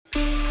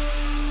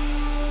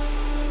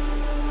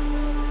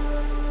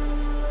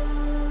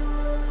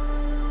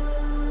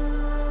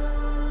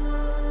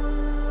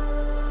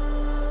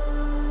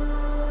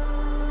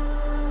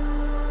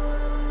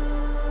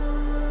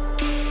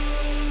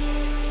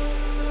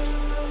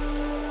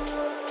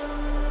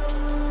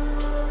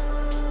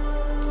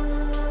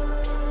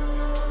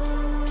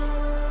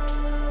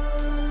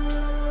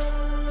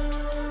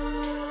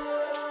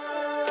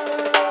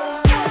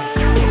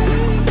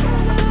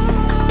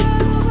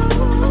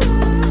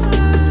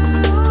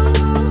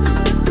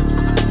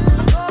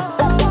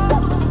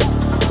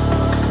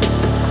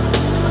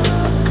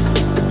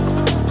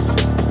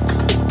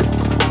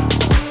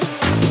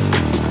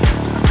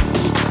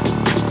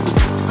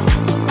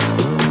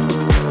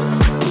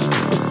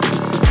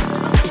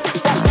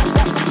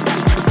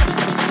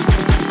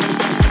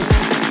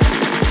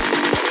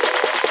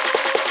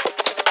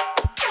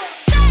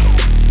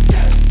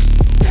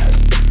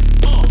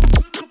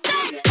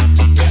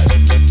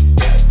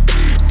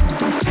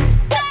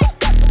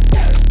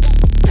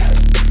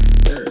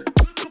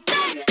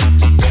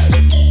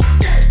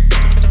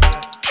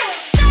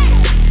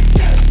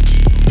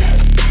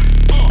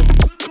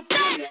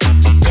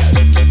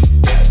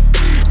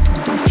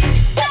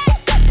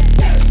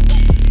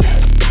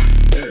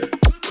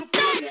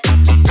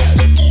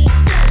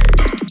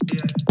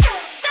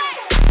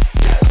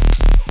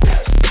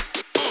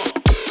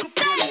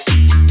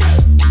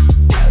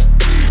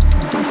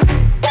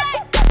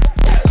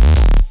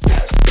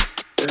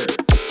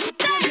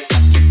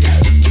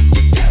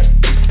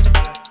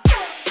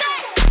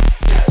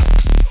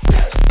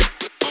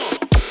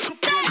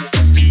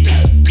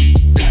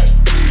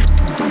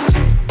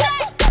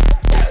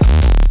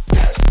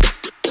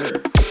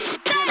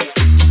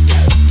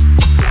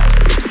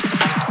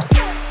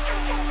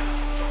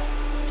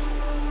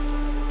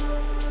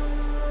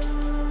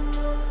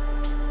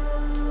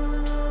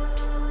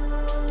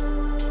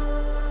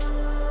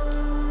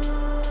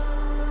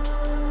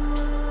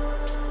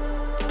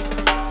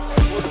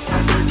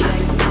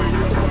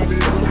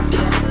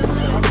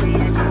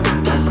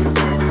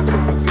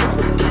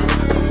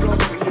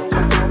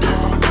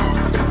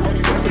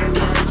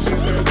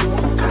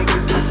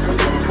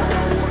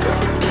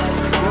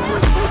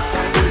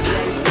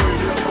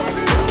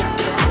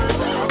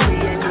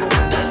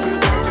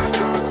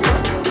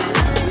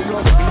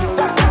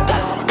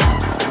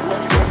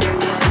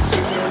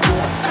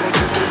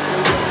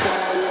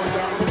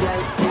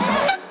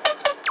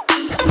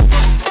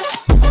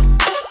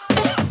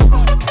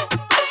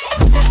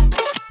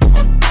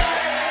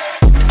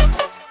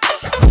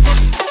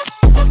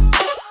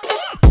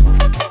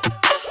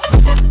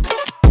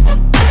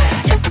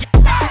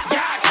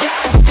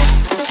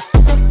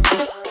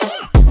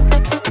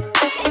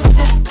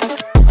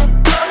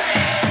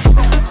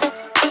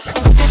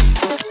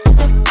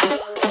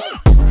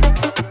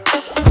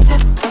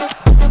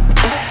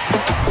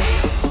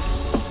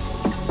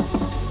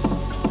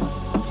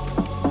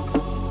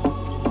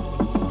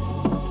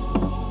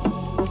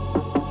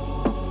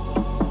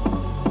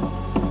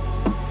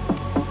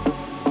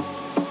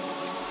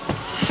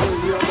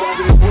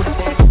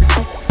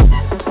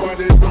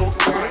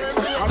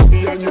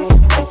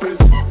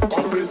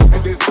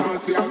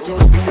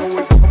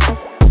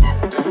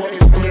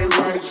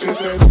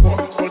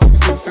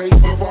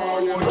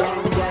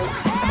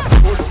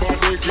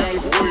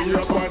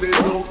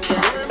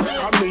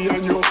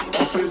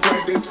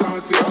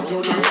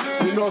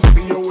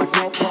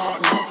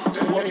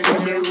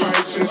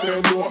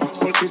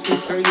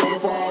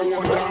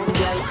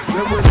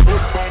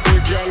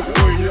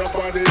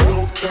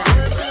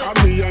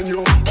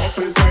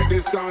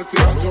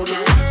dance here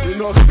tonight. We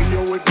must be here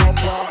with my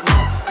partner.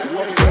 Who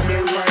upset me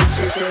right,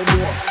 she say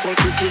no, but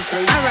she still say.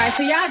 Alright,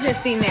 so y'all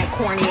just seen that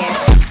corny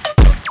ass shit.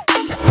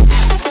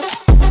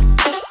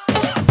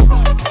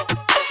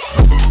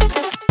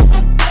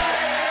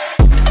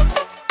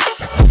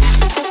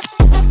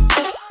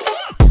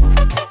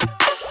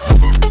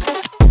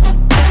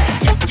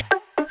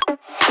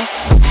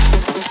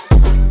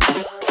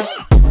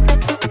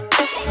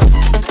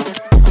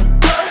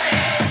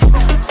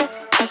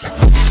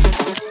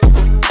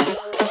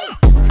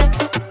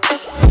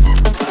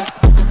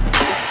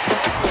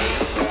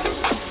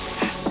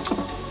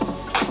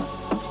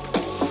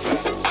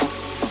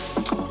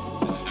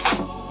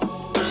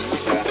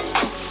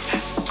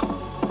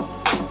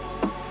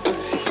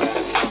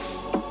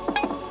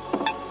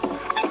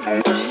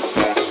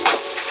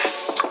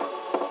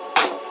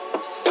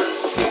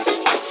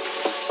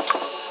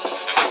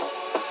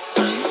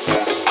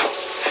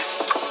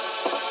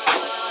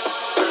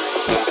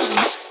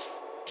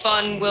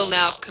 Fun will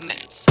now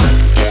commence.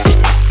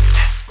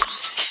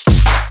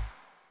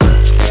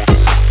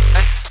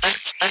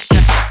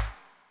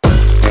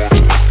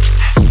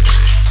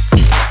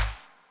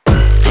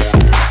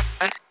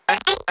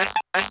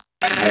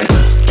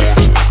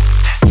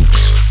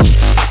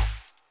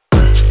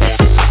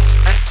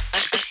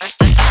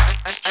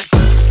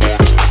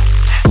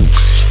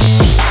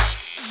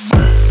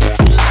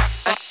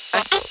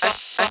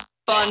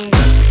 Fun.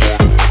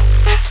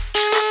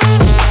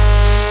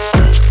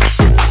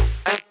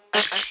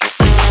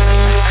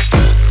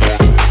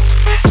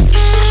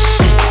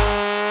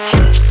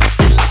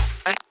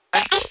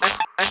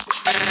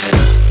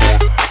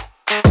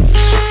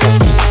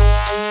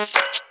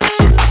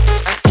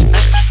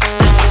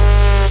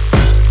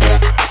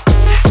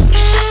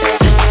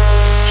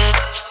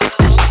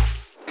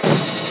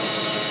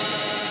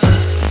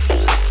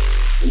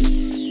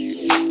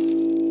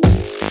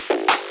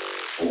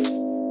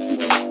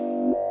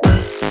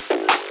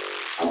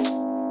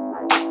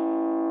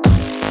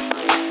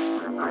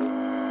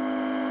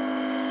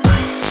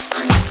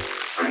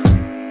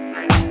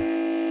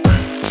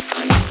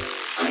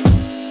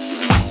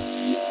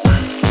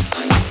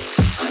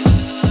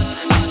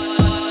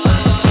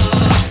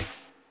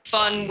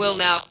 Fun will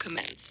now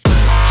commence.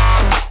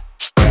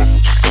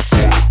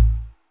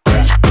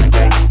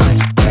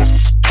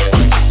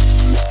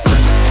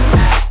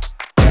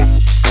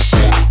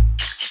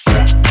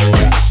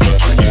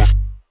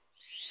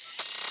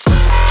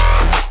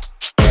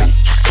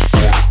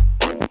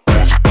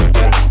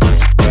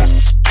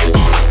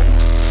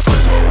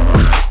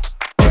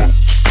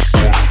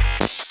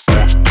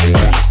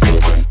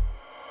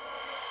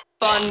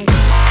 Fun.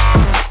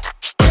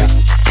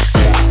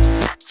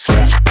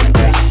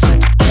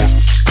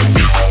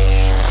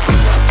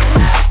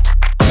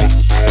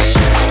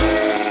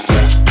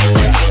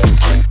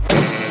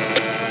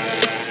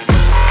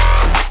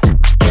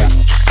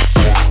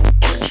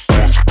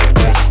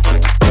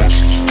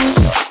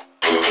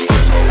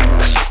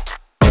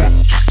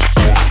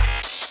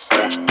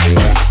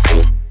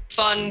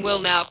 Fun will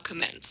now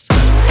commence.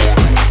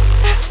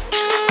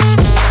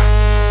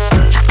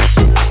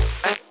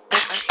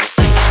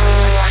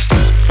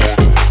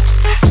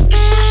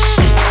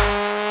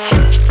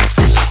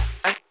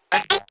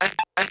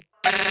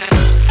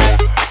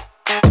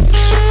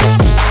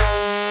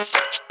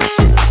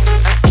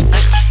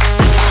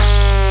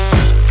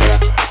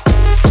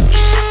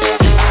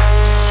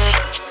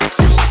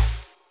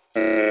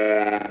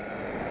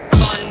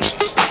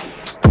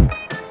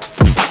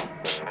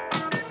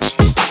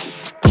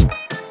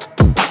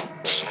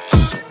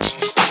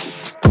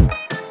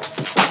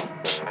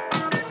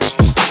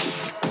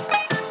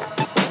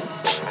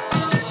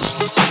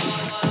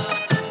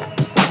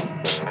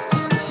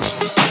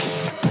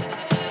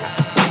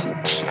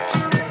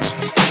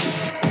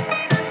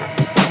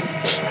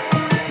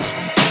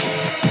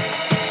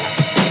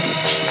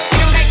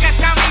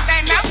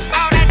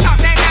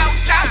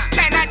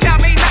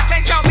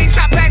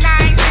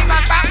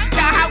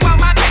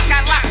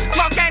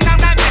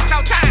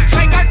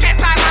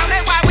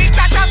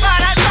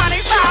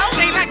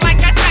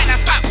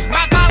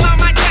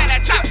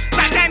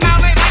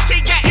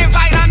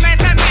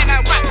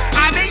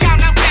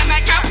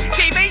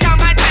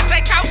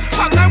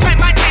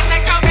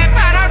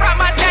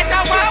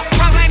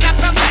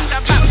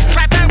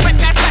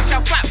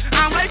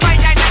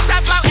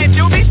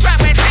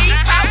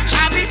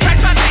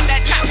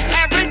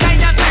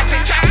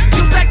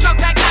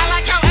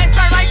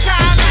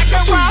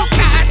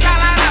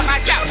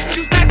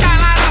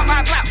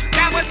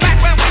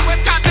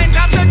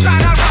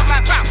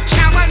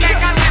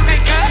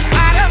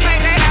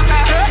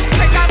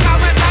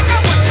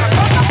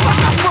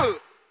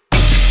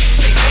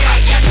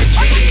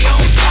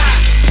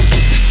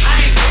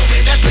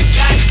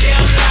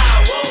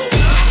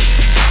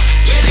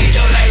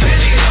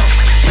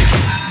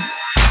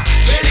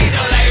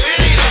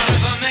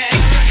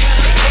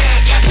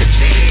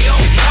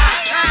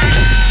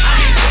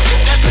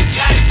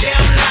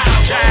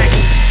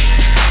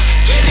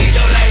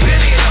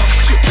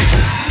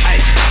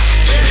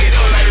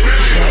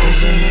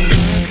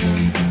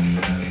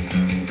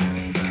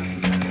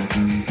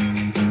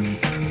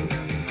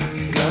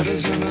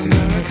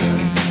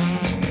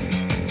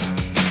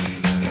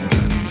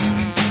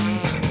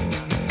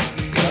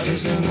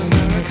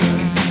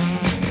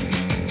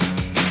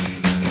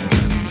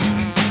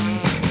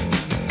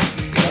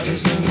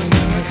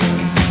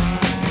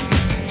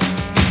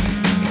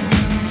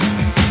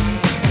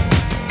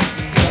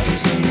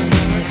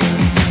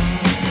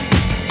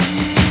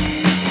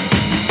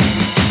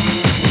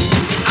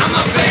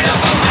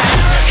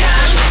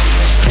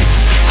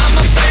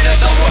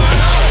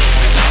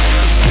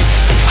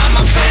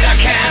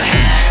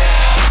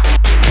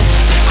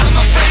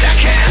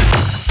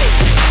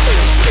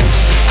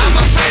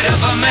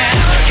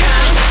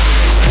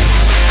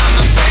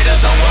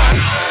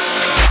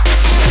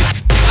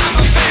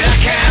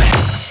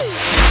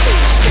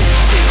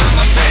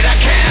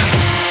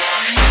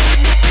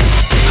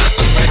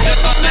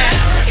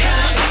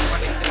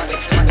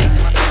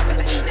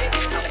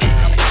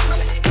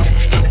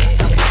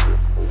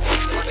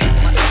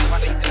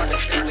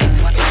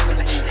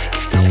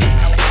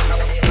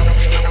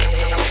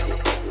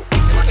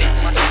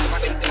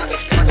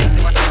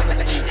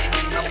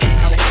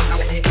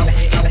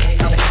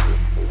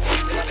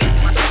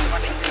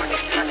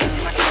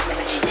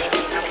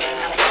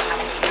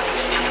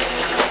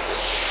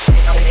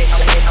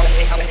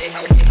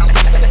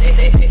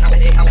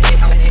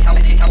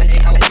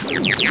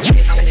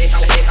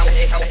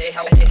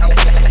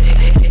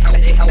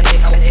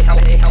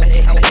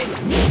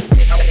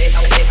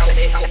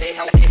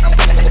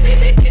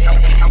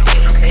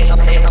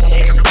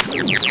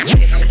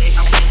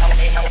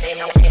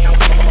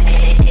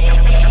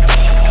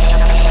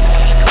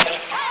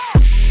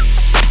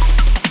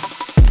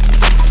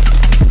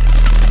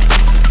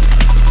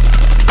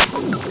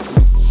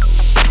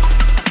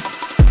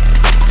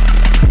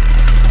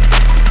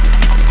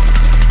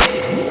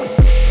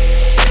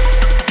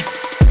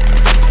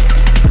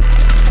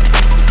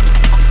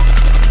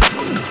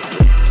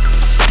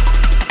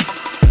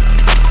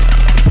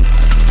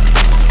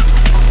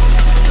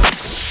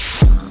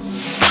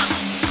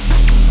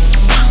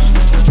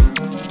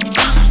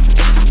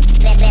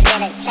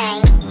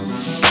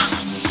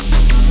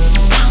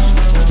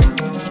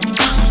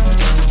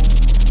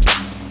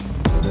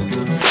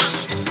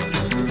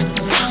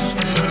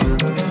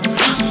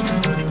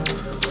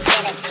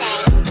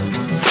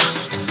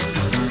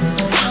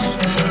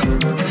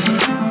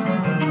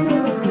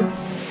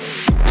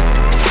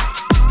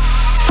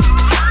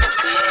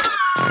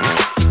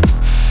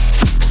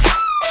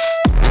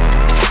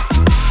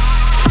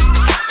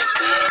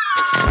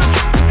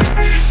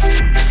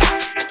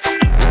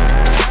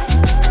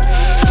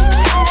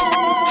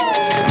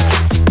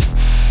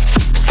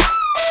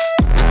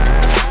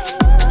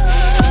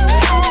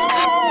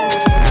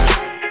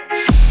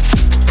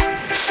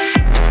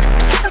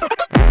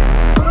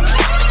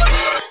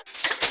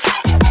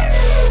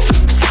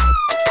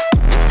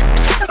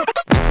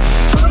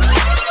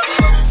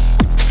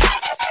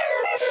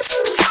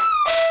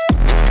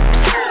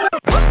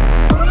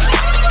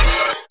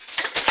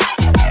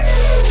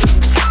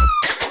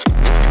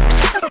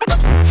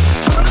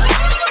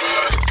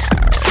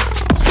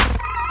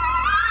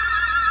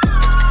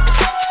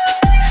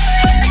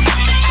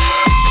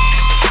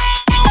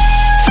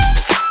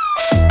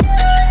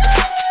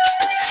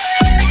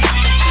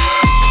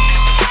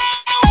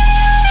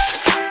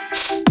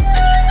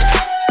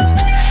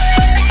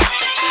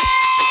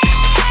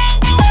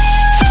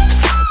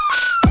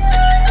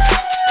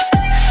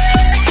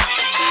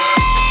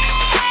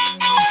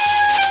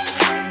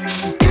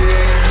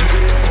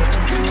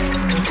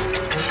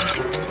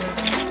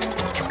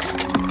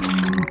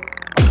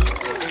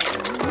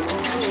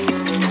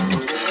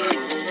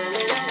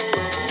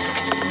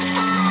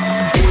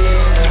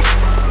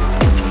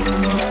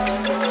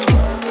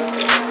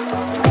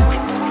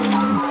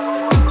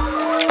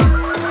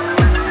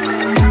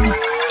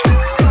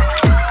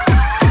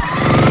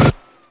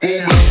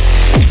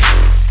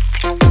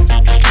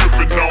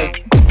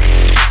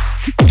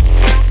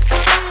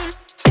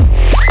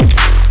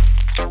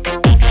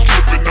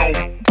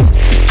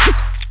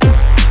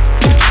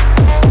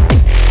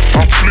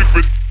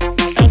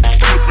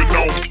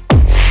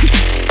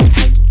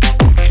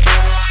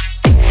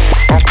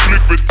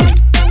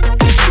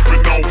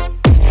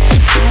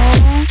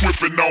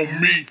 trippin' on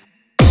me.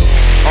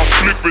 I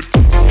flip it,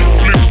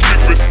 flip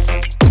it.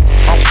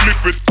 I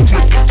flip it,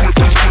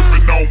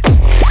 trippin' on.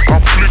 I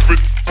flip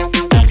it, flip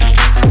it.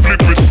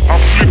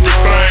 I flip it,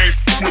 things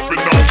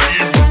trippin' on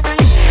you.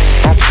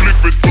 I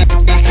flip it,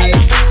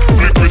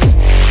 flip it.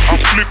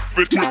 I flip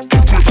it,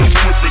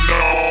 trippin'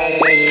 on.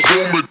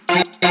 Boom it, boom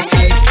it.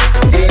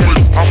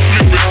 I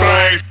flip it,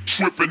 things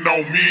trippin'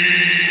 on me.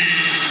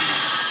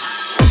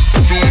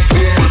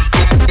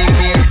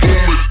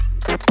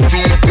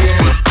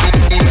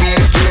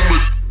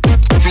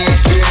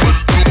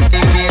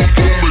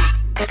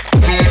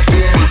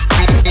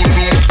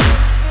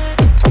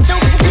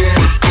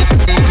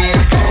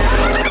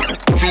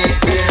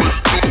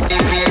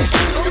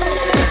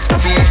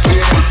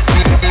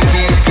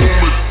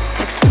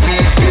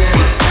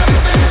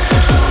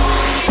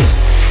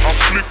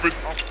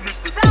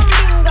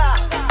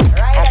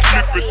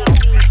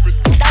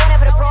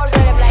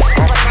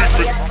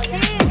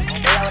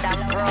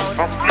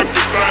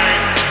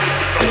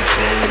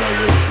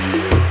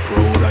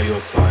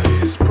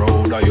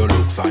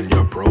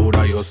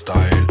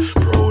 Style,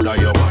 proud of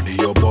your body,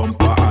 your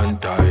bumper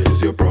and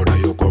thighs. You're proud of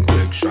your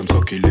complexion,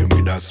 so kill him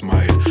with a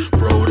smile.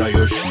 Proud of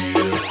your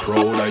shape,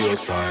 proud of your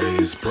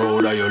size,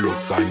 proud of your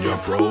looks and you're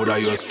proud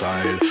of your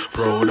style.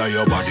 Proud of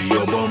your body,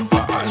 your bumper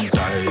and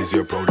thighs.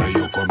 You're proud of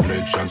your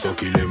complexion, so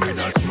kill him with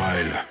a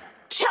smile.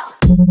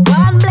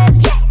 One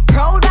bless, yeah.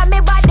 Proud of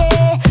me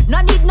body.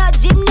 No need no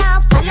gym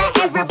now, follow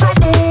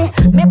everybody.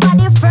 Me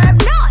body firm,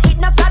 no, it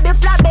no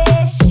flabby.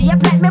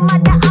 Shape like me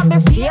mother and me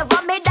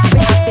favor me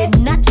daddy.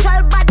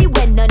 Natural body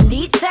when no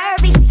need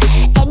service.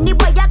 Any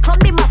boy ya come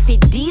me muffy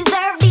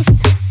deserve this.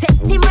 Set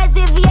him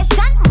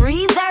reservation,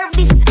 reserve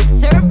this.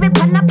 Serve me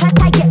pan a plate,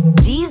 I get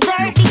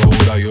deserve this. You're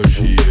proud of your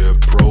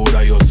shape, proud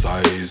of your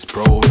size,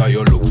 proud of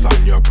your looks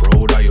and you're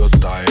proud of your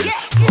style.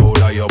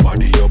 Proud of your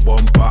body, your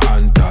bumper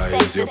and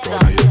thighs. You're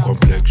proud of your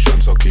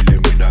complexion, so kill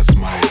him with a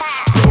smile.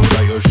 Proud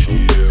of your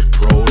shape,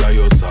 proud of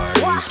your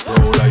size,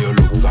 proud of your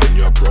looks and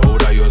you're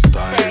proud of your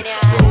style.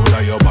 Proud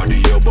of your body,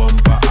 your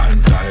bumper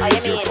and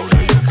thighs. You're proud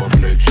of your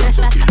complexion,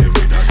 so kill him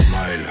with a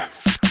smile.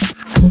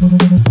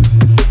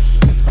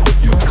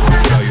 You're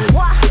proud of your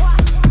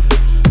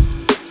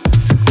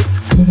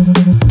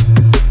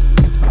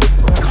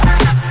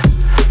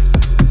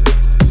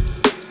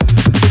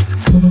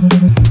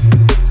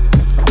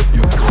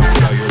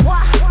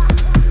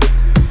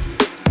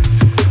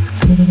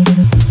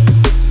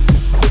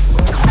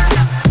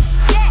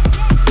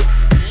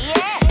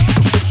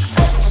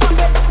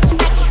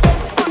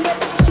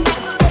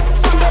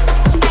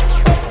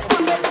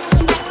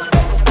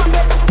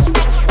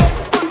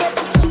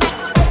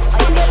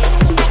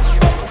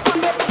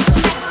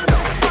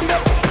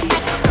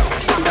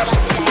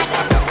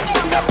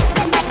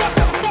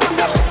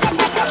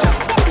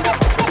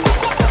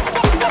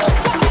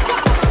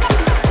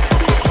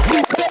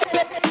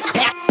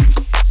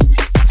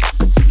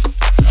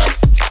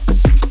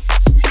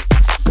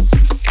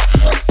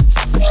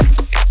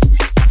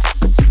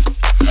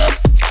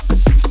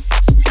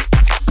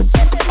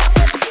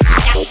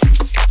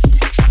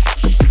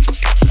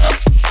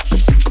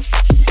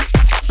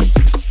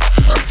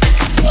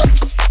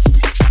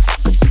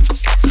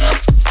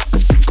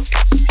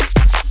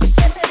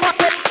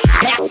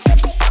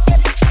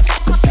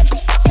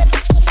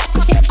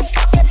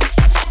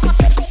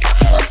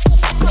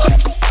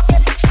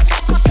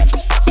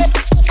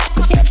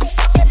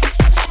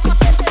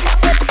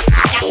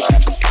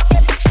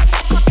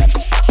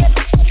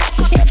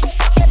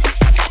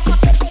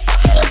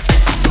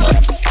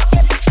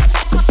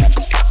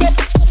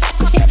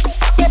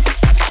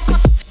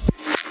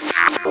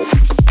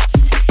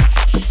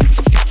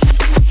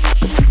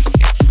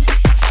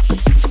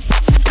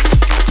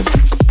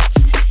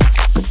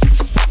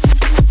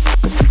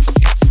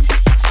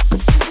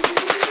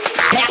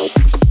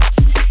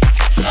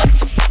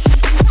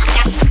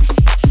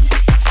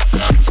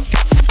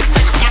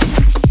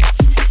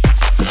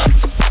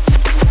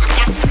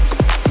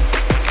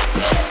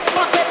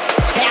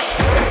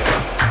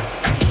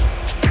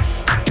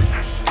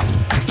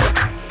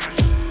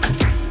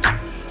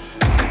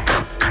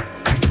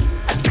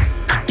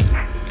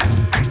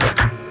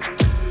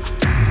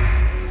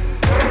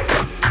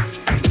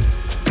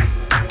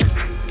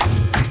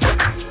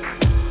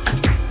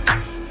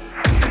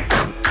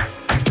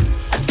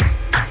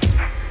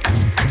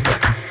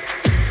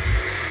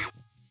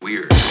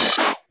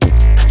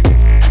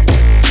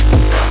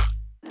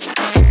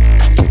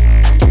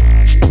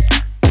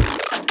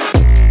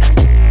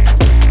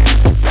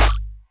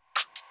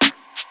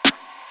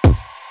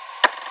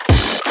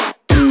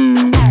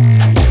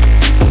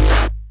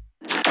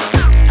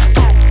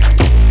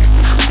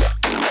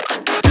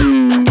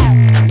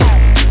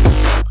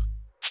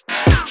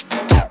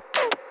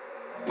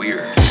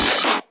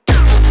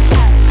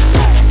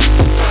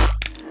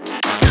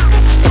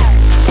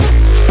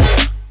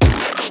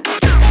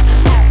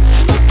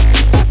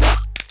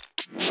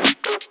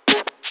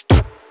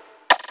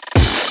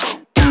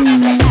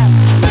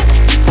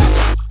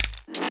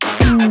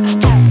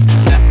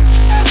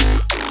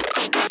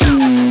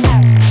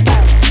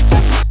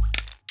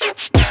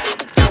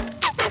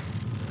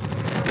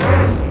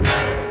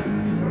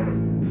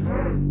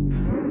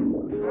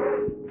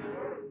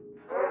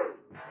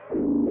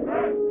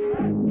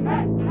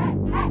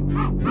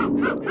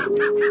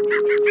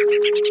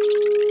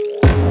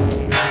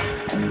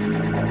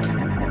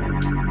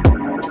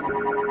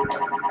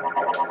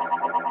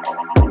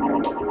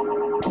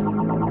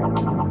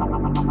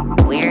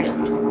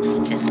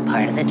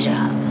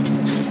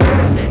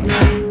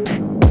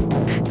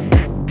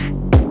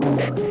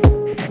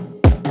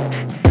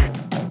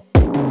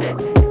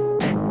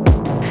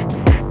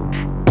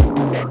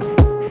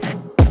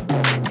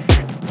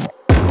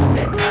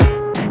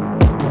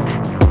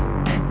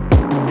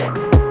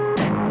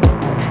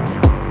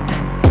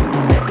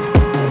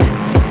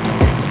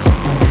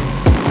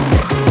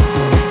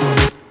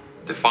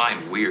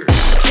find weird.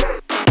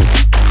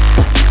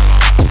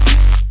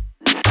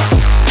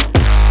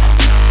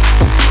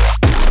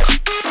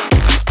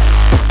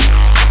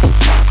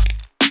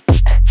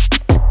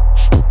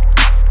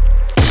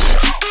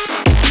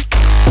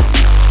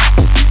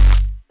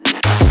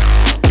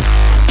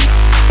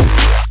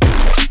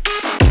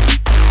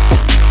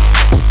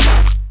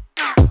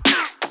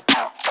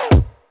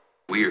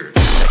 Weird.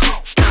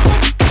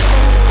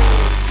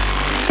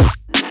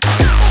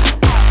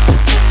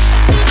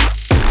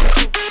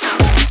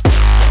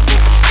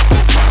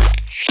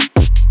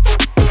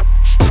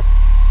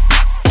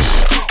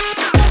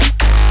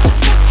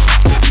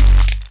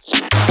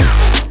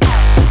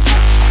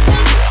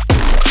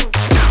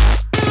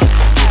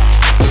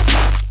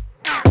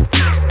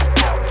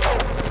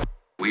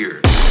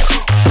 Weird.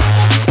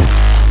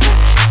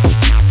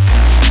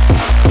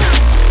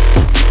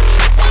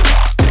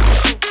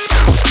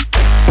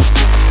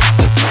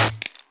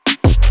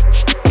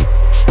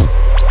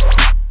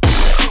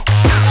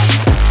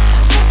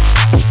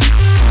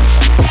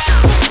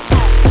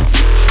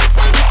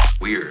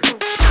 Weird.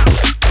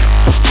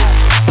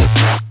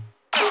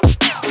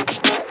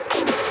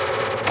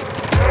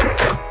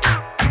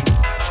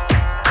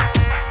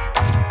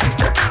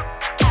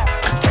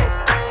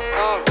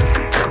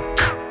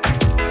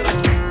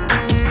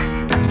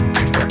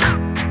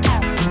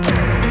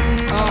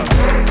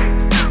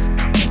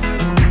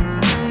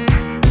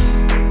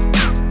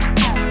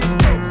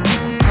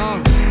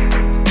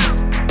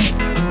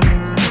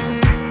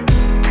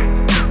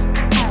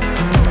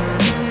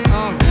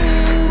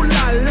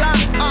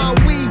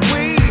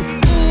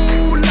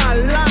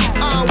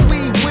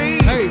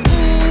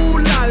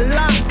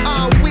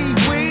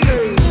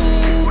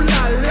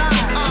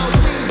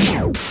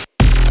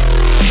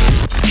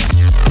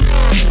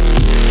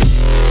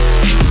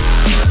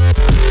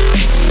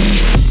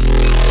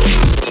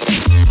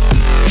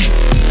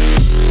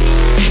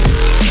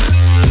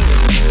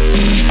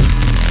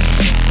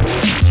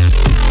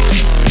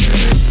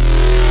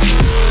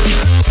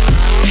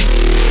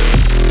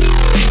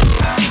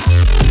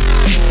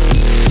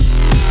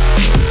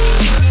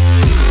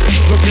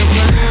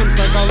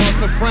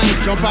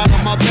 Jump out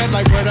of my bed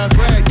like where the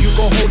bread. You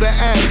go hold the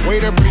egg,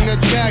 waiter bring the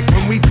check.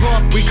 When we talk,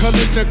 we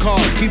collect the car.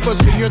 Keep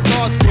us in your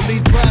thoughts, fully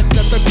dressed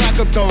at the crack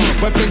of dawn.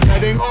 Weapons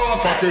heading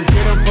off, I can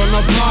hit them from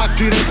the block.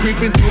 See them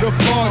creeping through the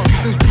fog.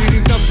 Season's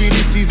greetings, the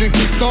feeding season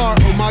can start.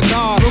 Oh my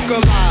God, look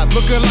alive,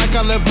 looking like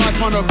I live life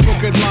on a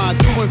crooked line.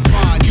 Doing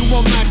fine, you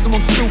want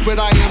maximum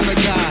stupid, I am the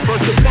guy.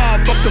 First of all,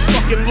 fuck the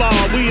fucking law.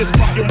 We is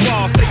fucking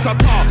raw. Stay tall,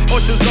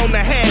 oysters on the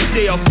half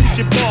jail.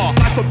 Sushi bar,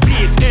 life a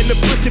bitch and the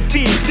pussy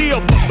fiend. Still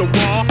fuck the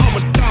wall. I'm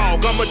a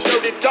dog, I'm a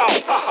dirty dog.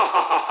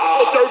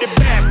 Oh, dirty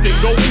bastard,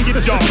 go in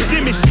your jaw.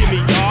 Shimmy, shimmy,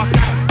 y'all.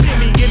 Got the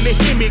simmy in the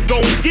himmy. Go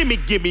and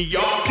gimme,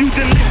 y'all.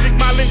 Pugilistic,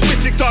 my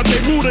linguistics are they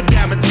ruler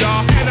damage,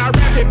 y'all. And I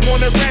rap it,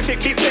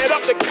 pornographic, be set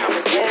up the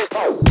camera.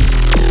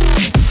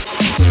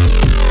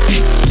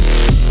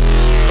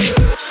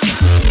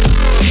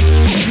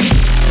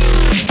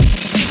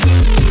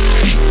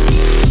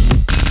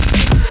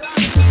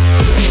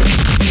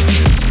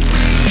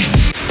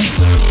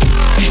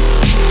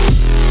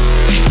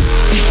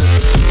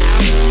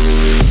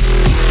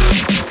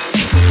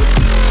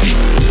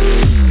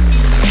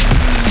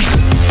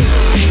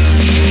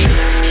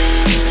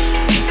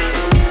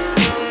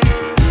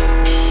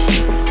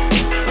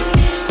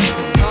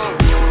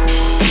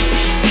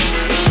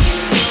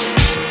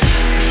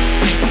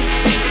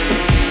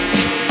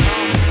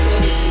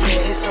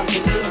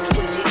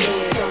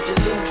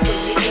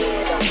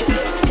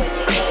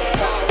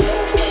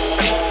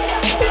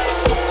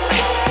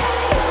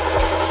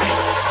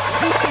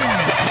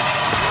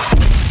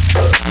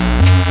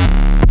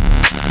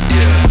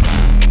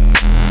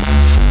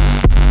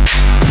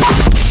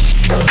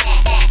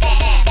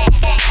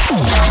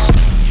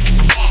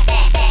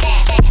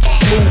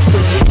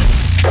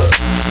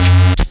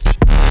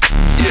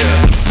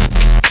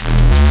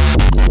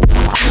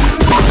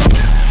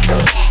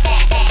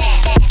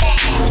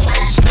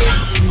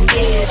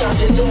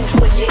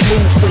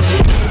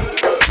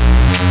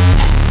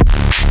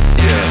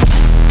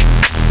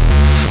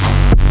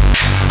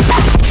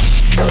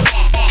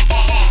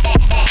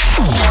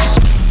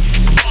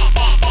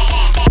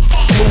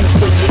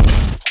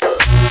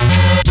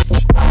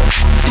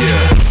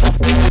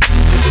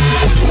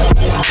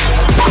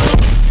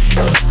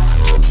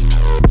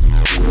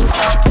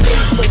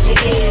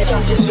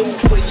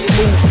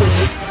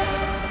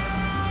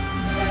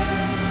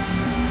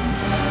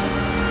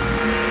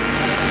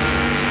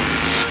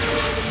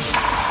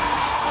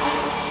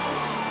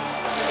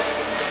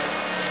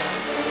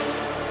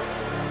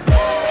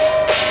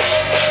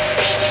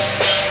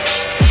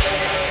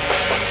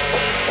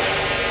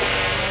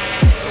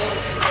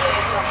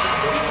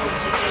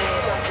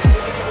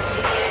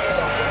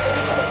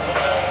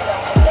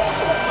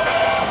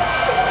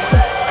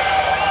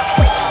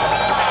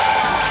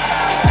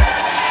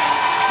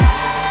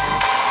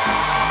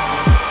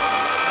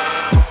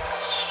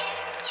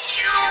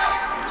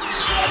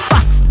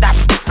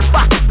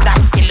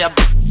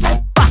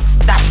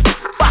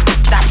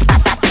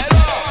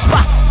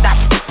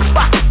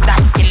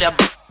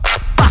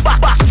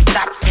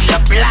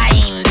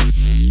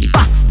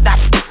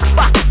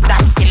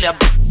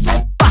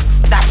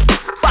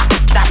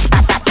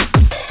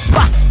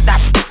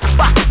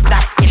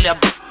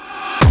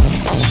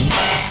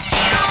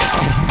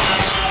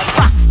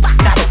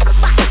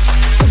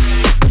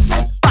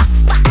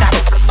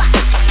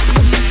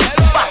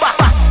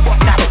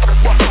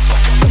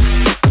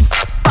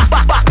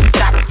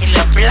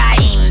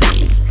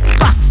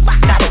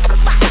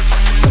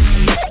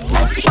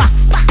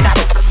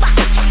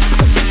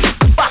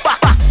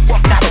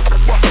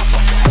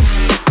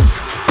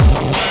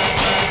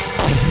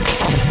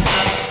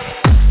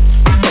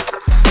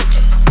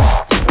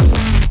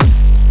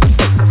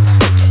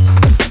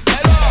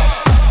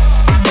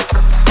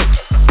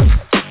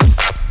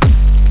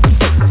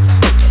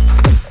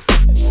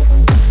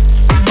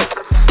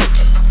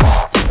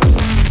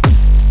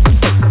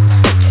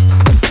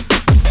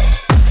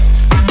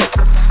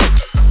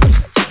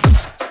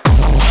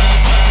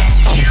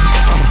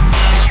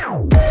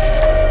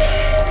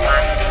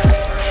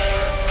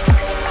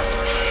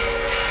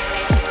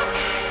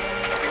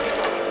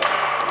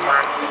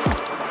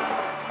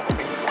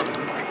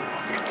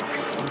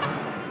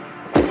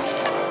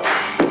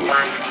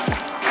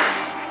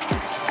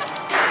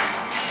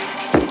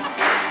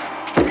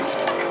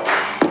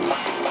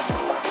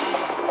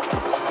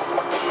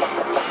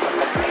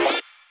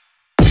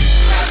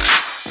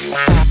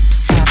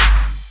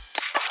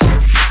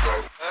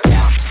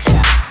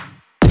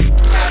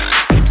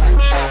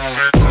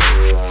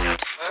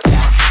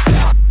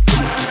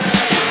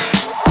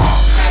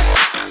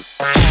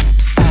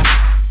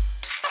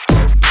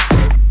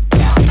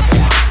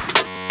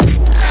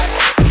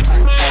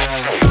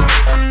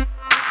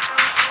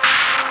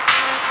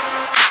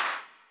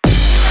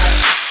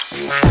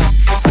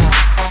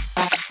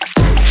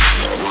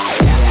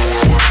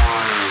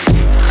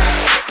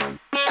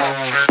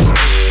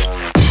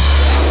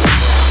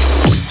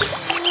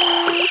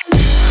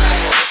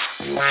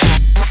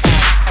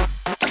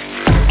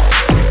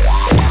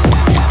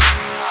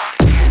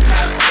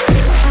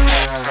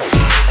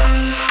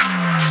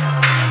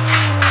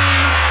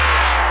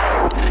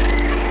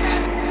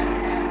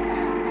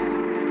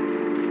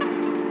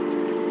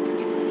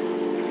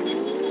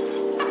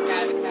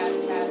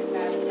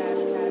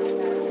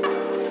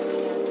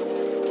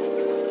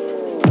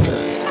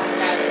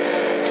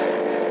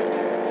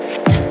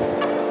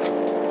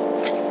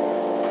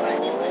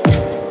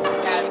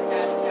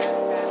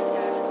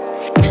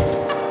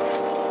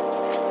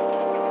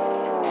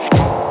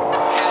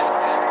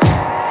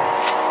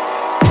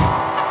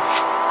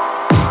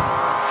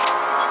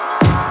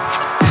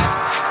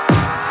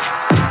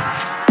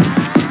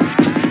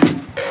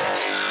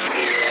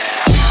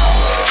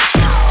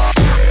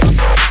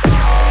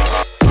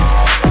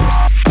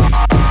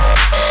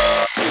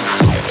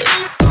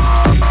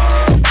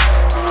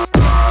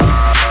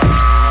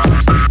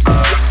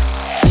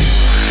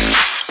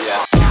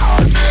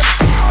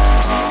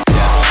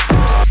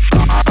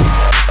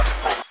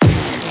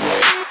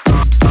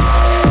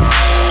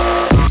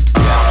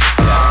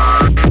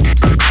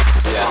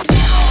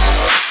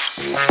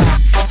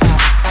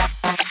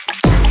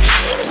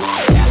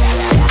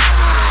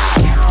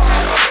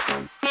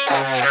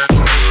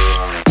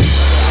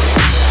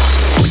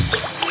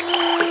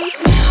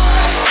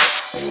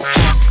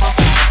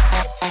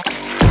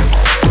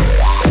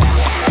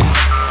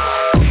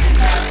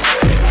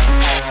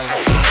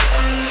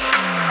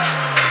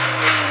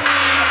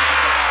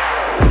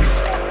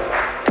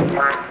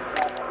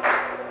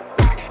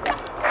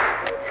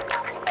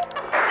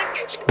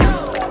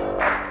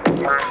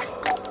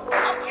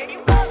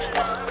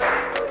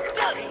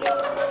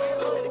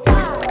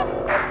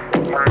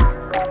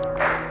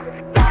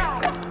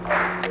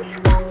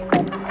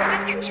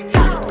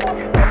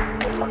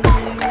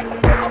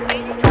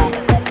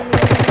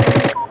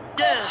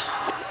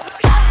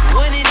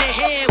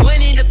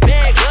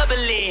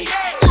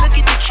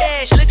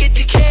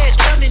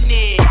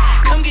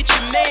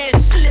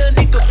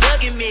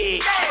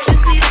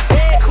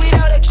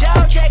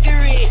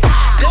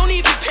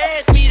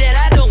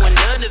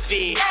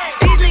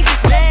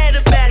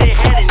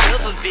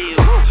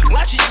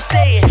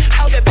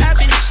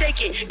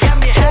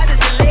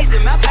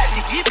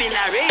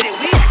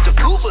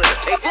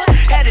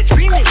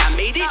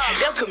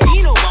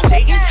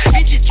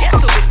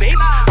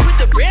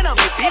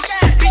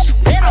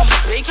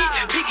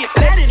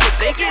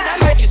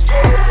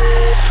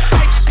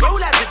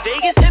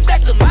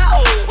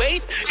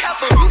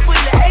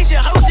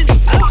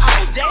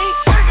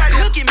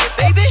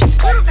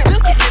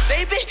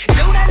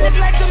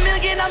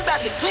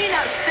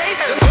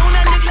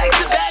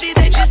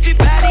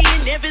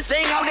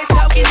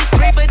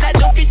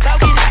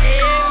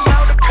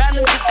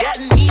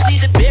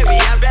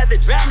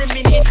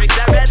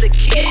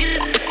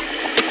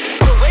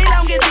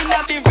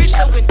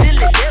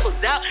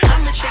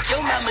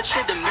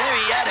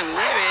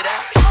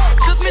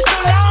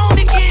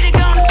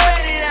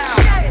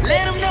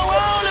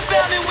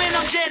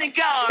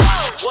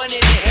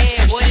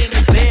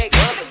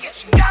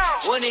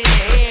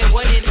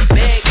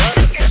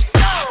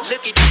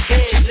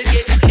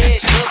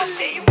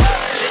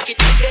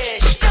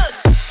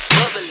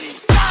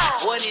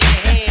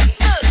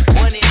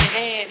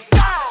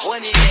 One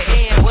in the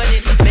hand, one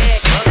in the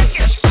bag.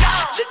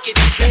 Look at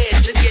the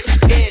cash, look at the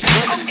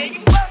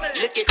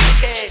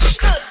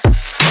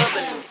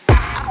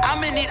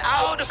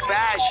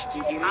fries you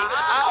can give me.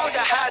 All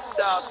the hot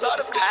sauce, all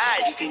the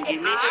pies you can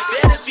give me.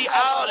 Better be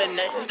all or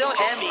nothing, don't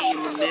have me in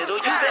the middle.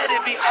 You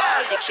better be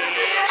all you can.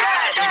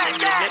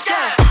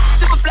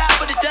 Super fly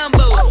for the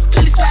dumbos,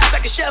 Billy slides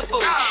like a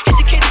shuffle.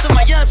 Indicators on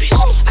my young bitch.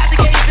 I said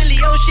Kate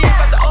Billy Ocean,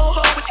 about the old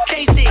hoe with the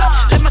cane stick.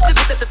 Let my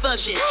slippers at the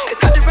function. It's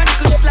hard to run the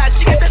Gucci slides.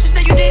 Chicken thought she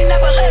said you didn't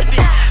have a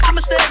husband. I'm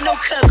a stud, no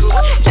cuckoo.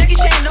 Jackie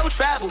chain, no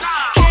travel.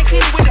 Can't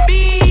clean with the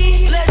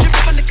beat. Blood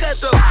dripping from the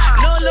cutthroat.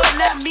 No, Lord,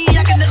 not me.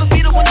 I can never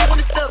be the one you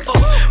want to stuff for.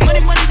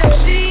 Money, money, that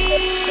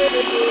machine.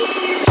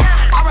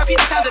 R.I.P.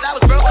 the times that I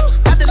was broke.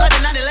 I said like the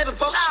 9/11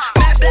 post.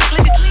 Matt Black,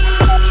 lick it clean.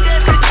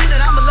 Dead crazy shit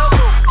that I'm a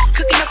local.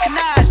 Cooking up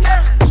canals.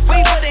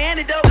 Waiting for the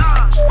antidote.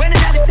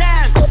 Running out of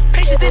time.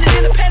 Patience in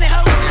the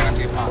pantyhose.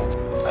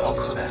 I don't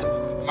do that.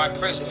 My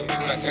prisoner,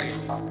 what I tell you.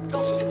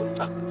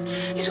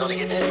 He's gonna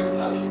get that.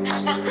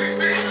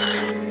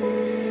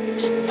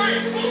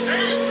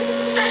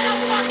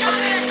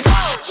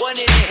 One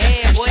in the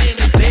hand, one in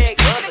the bag.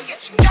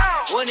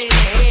 One in the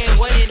hand,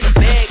 one in the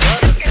bag.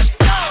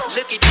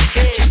 Look at the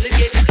cash, look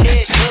at the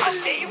cash.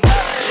 Bubbling.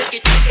 Look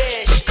at the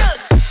cash.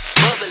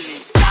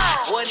 Bubbling.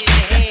 One in the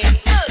hand,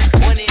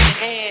 one in the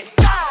hand.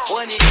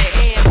 One in the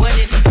hand, one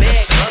in the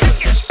bag.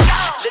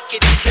 Look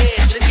at the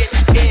cash, look at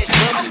the cash.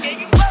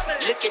 Bubbling.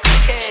 Look at the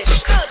cash.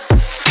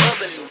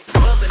 Bubbling,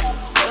 bubbling,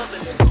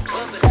 bubbling,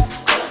 bubbling,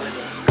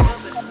 bubbling,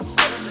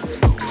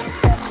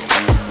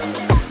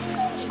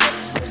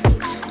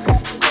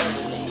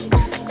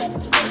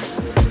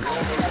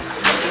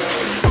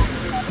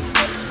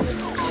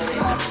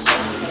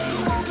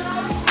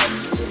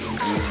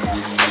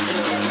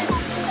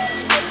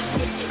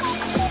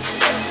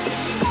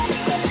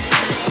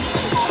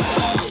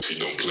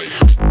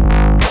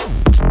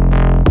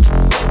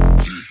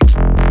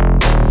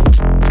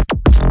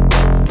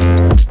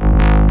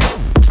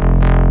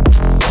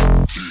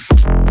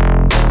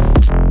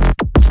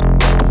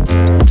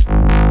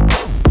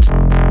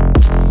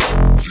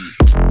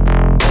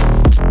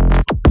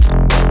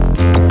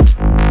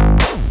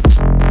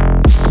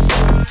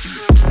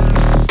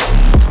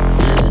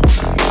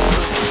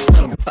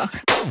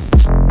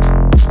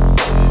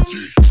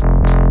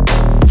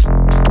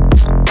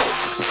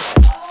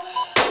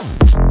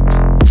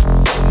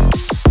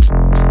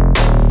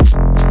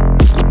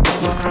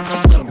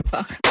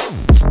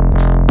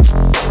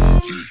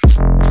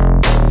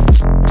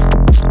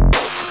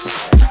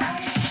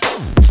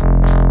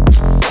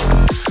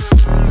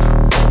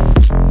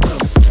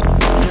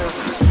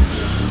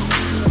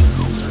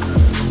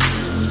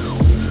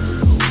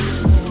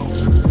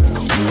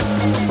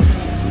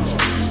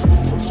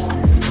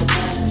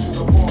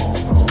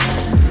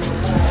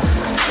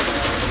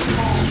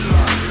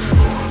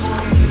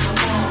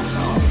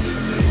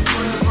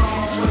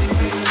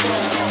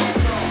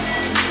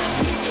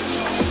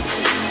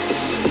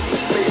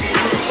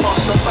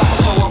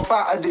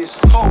 This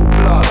cold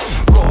blood,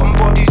 rotten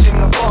bodies in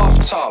the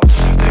bathtub.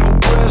 Little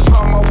birds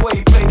round my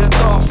way, play the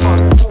daft fuck.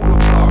 Pull the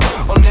plug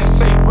on their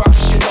fake rap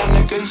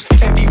shenanigans.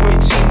 Heavyweight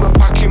team, we're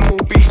packing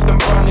more beef than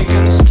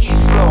Brannigans.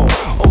 E-flow,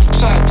 hold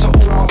tight to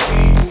all my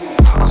people.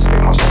 I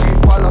spit my street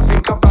while I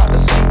think about the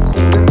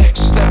sequel. The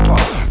next step up,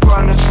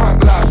 grind the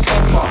track like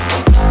pepper.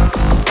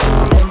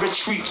 And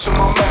retreat to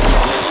my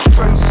mecca.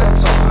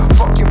 Trendsetter,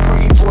 fuck your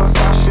pretty boy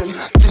fashion.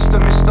 This the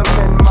Mr.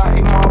 Men,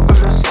 mighty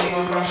marvelous.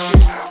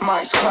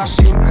 Mics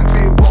clashing,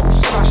 beer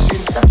bottles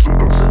smashing.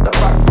 It's at the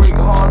back, break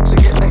hard to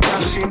get the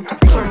cash in.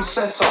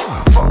 Trendsetter,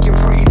 fuck your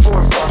pretty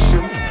boy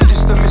fashion.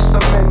 This the Mr.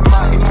 Men,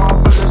 mighty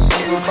marvelous.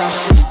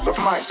 Bashing,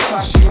 mics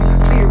clashing,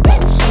 beer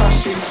bottles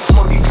smashing.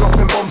 Money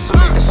dropping bombs to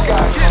make the sky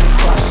come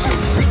crashing.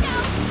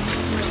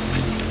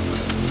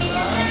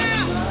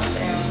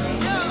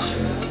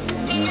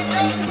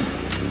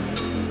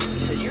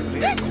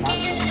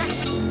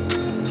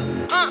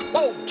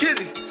 Whoa,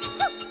 Killah.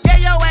 Yeah,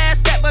 your ass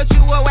fat, but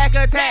you a whack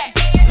attack.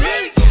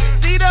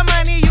 See the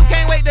money, you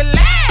can't wait to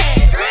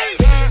last.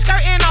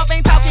 Skirting off,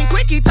 ain't talking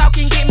quickie,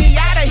 talking, get me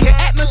out of here.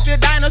 Atmosphere,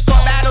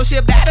 dinosaur,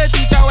 battleship, that'll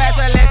teach your ass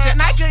a lesson.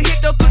 I could hit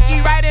the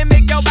cookie right and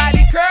make your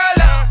body curl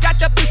up. Got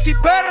your pussy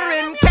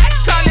buttering, cat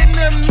calling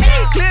to me.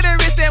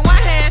 Clitoris in one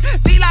hand,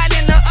 feline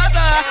in the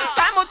other.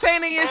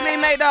 Simultaneously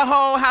made the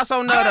whole house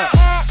on nutter.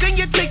 Sing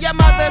it to your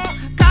mothers,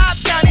 Cobb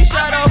County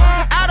shuttle.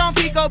 Out on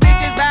Pico,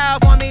 bitches bow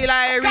for me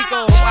like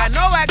Rico. I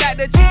know I got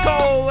the cheat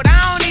code,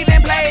 I don't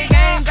even play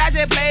games. I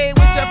just play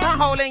with your front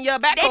hole in your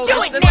back. They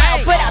do it now,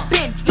 but I've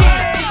been here.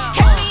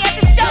 Catch me at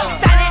the show,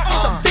 signing on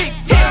some big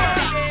tips.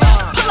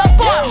 Pull up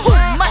on who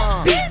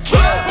must be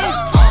killed.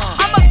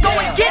 I'ma go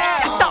and get it,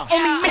 that's the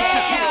only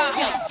mission.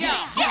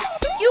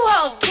 You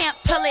hoes can't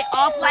pull it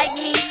off like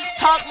me.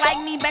 Talk like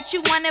me, bet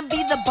you wanna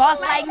be the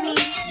boss like me.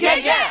 Yeah,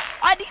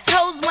 yeah. All these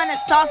hoes wanna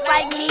sauce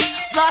like me.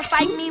 Floss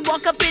like me,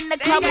 walk up in the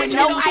club with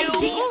no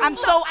ID. I'm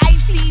so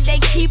icy, they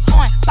keep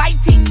on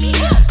biting me.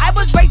 I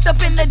was raised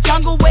up in the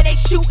jungle where they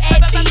shoot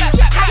at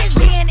thieves. I is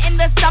being in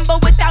the summer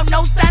without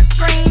no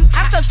sunscreen.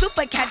 I'm so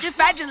super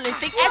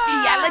fragilistic, ask me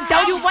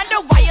Yallah. You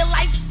wonder why your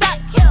life sucks?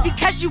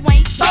 Because you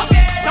ain't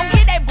focused. Don't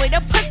get that boy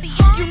the pussy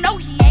if you know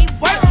he ain't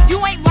worth.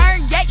 You ain't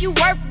learned yet, you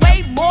worth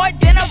way more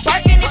than a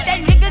Birkin. If that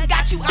nigga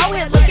got you out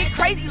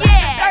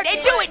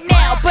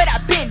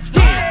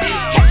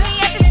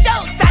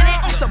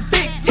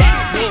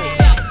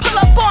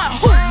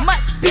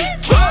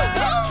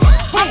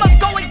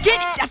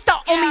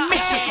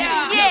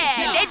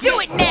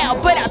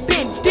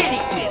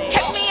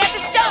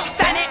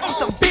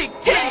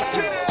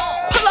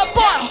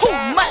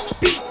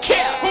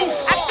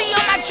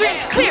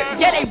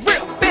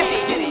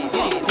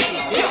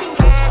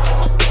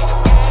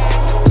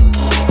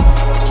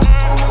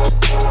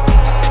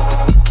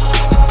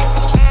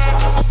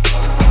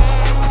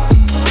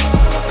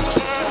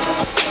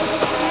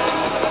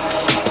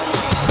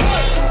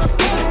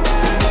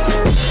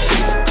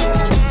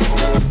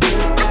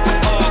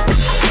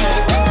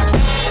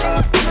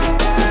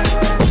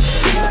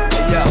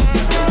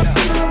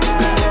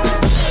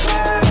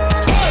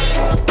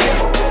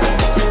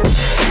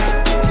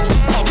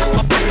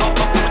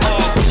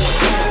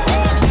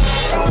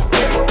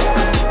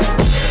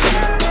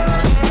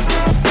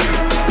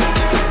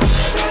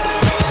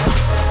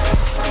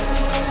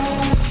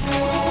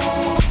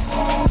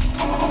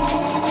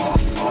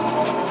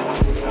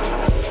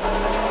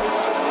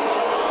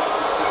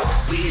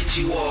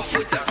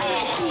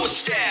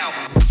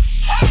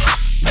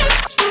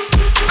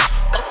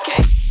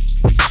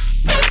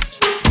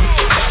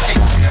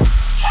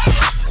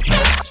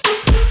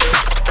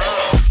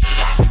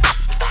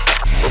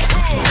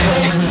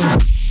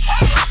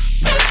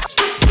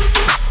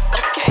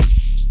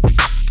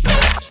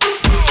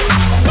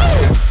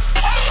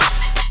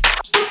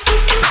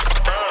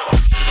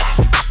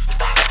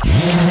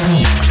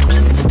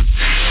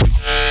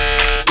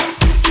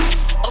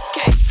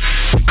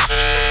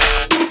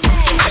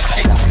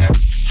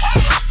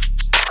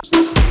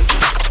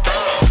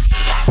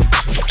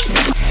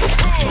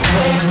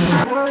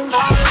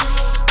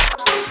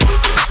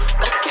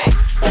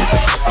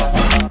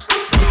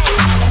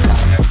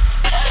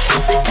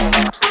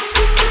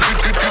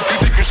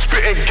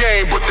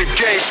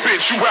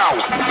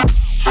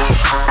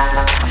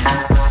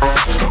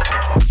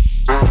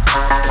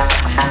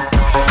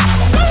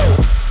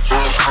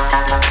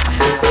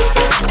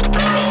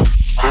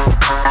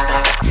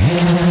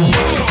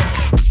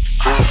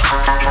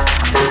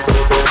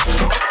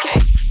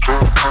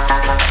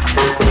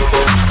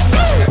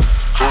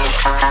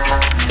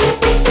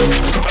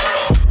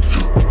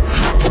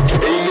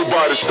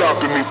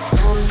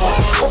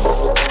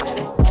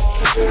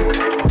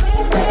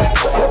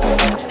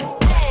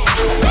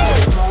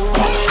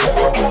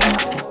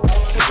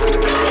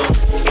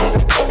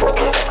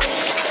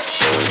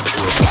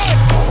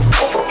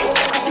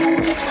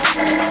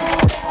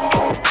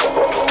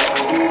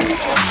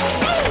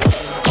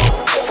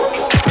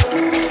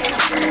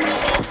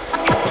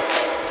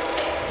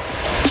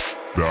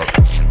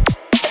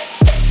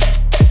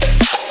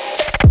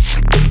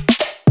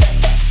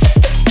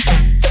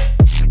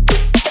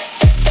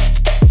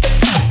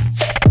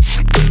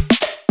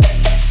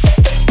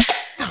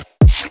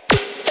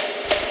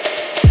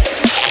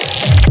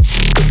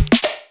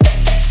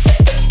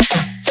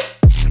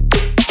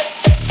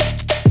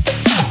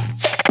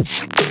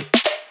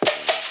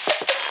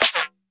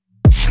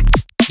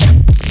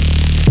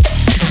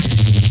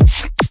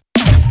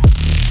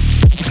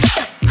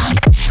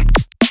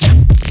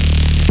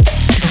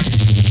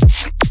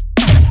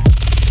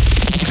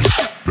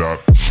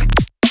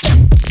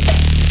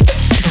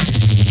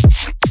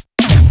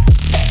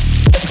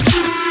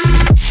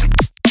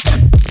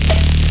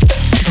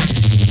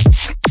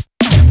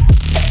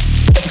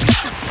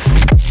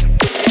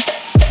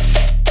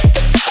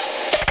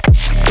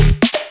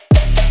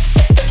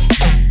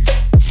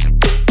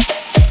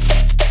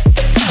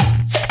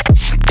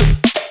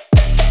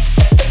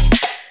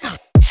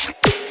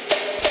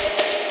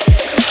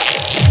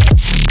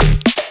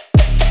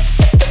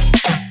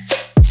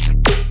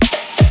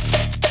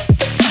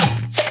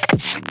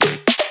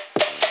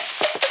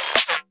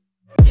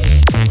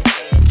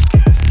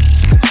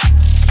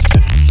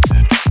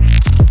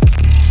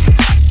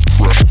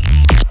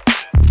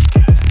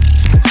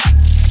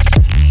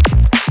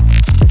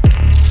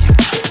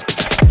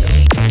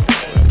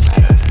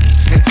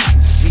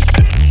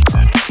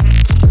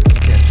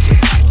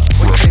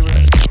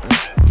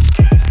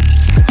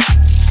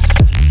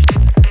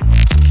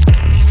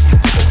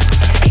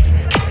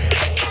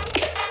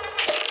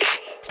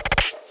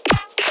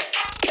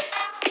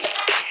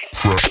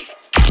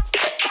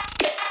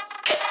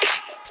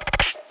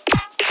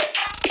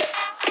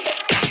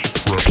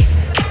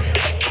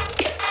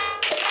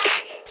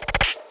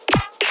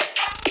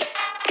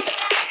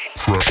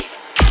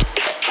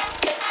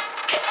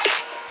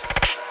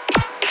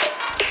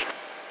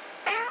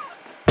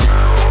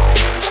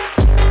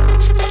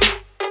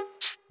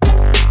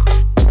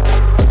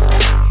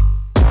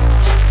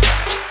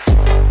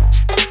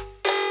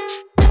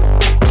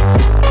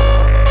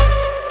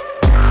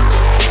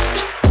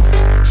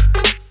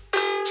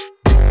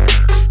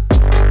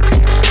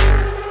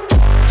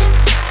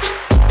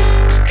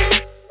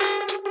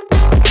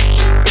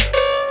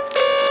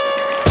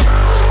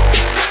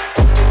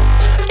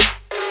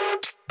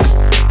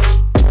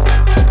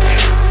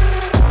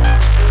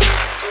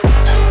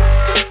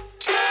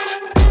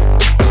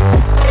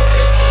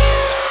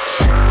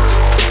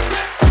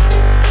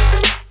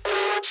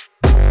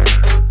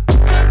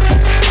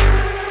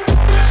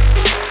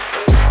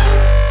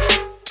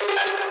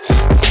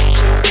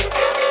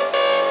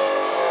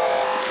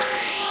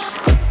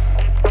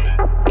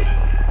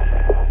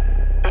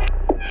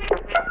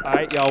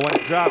Alright, y'all, when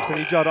it drops, I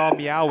need y'all to all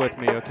meow with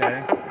me,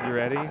 okay? You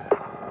ready?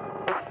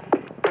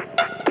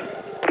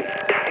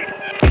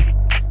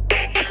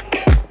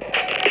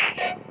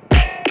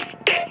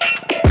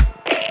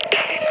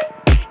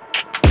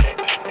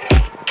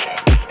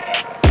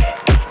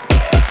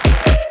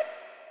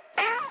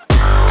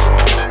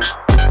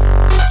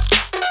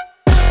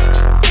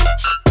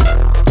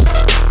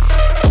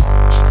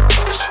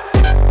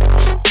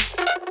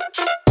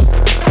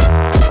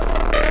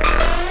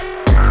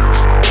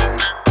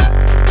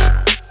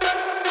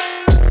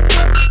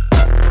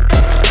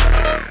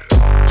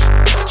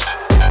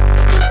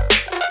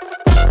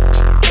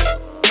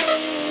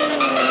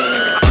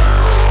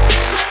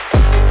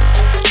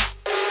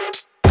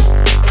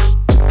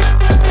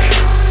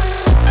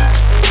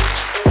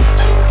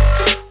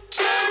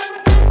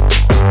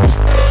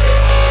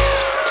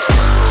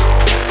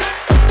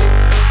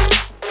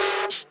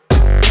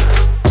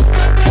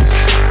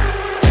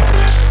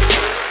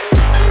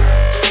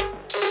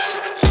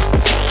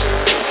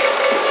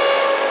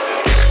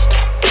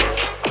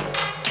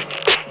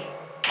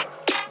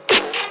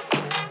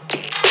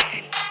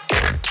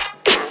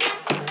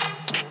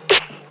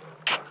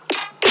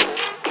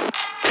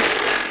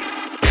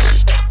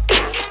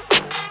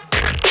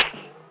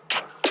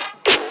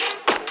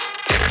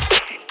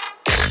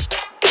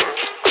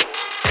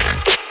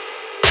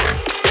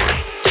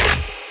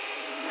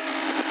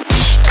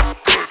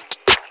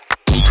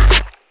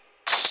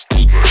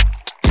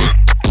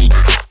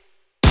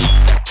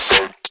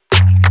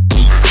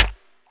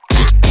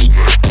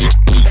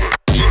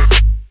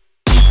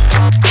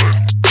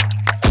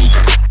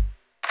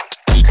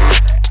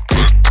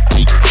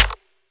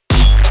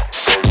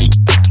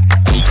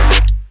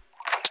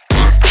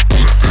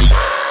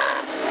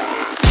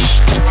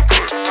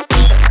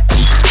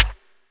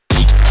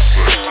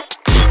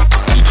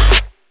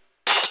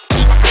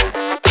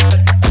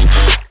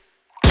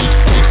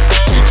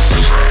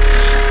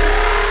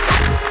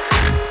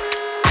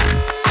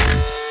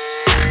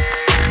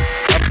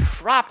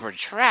 proper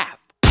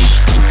trap.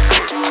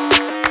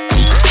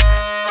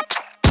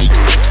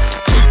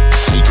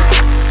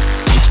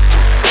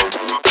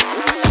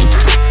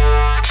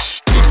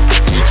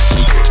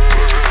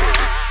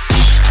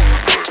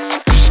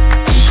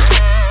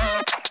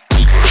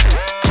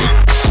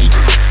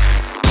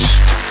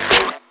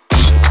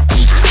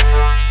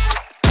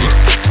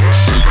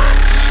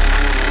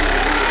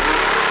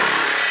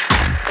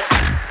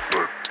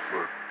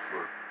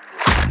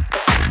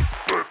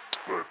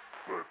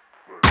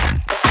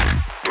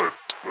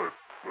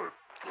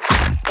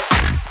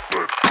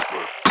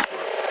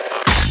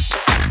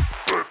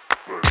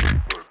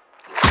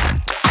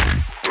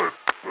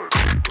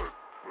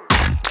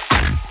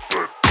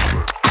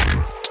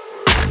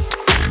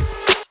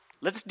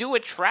 Let's do a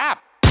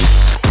trap.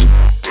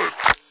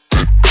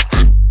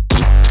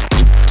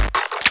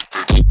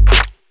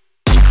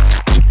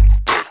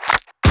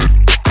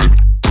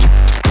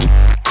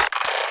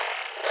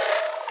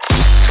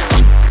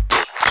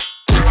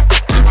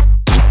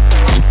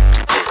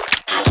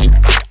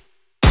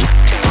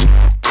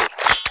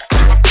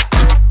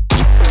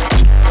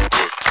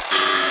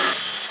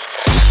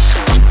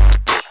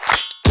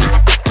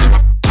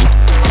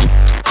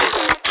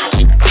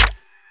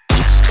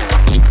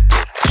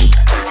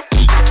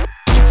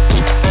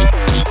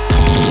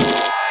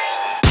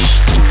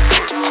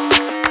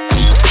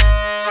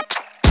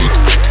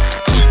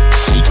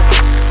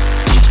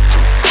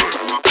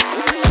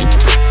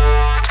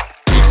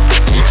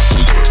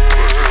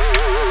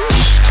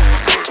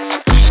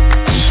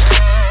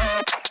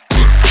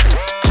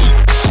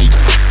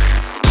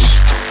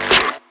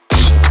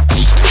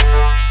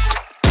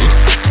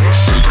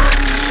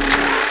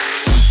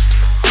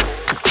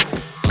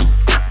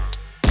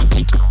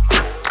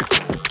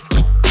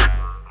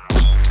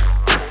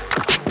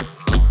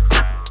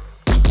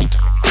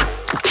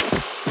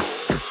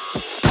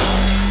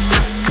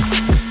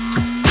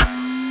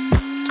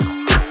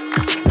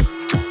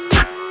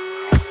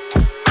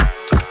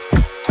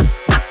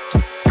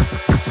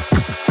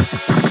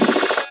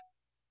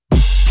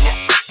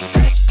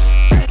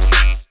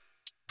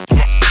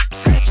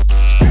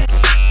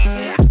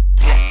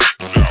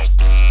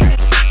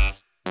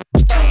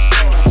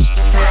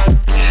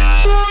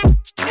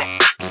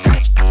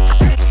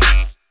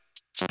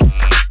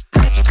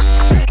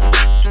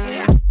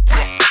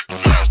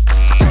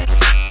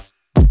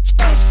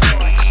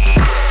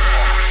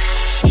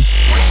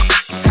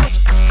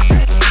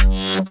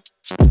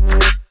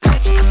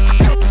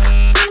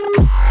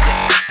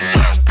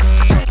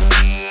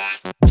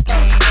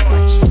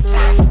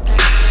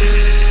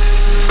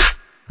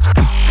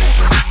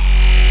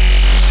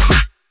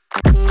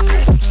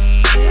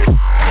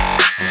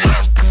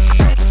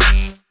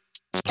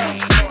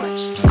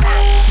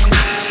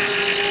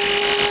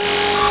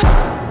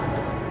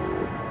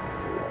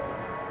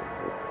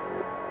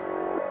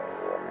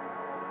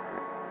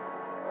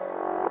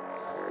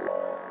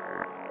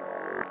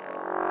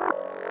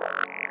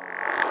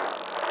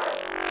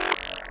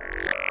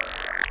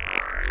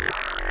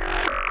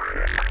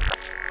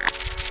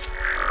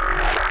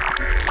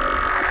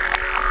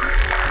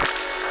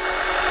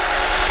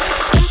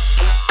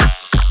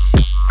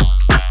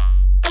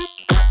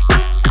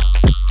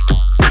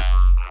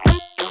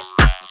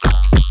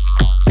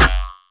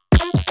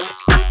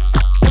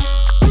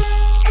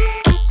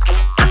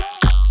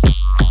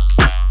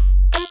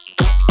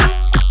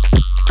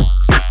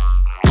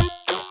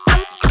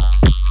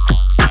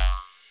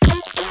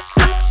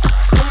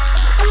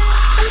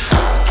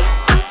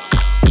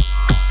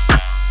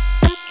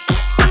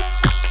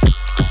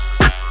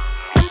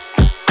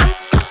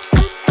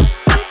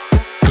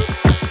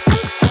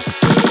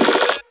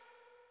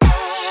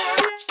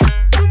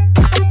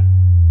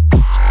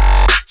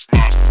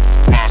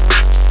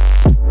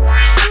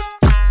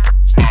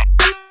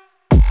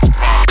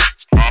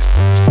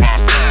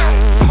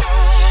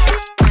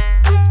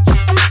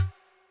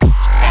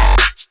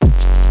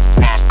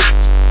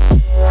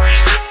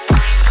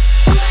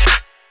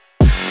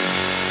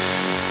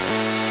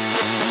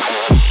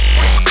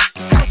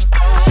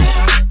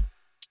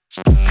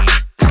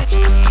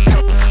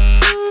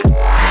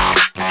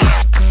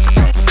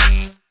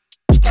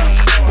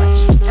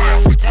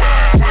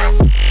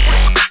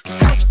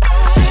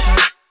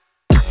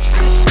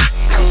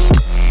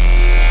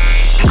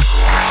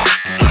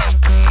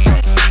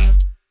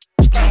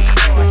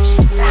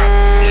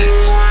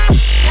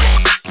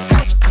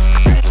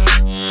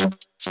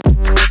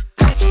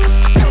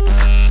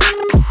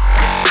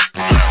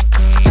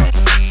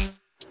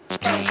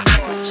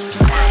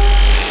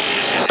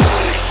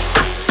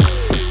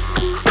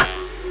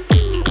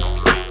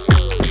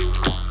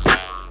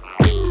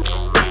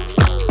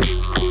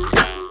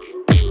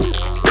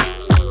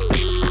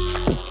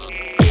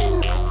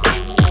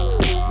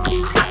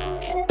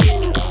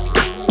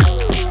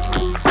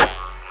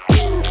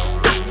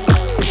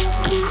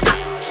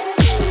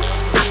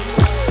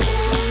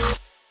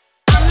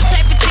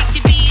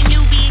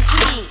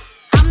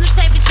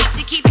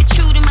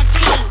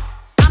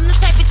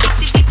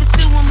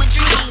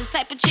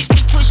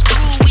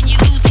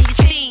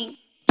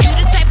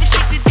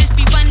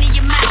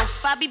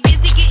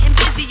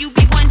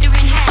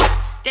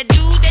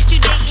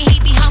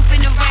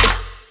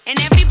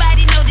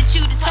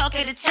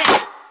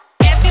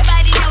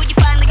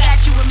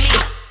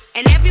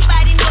 And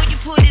everybody know you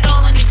put it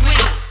all on the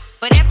gram.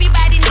 But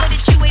everybody know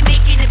that you ain't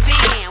making a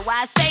band.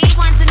 Why I say it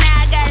once and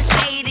now I gotta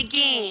say it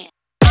again.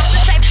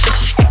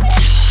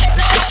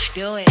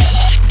 Do it.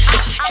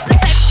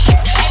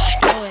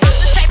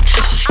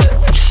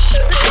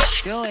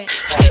 Do it.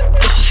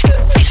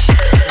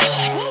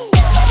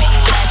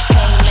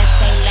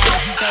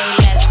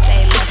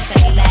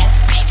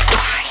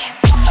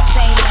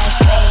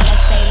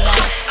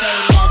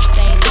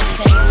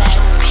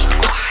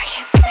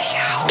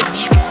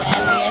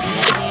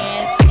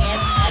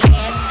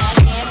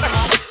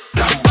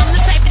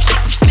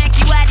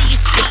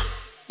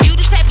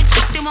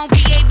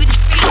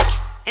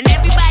 And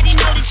everybody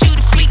know that you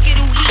the freak of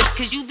the week,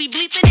 cause you be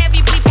bleeping every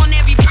bleep on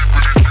every bleep.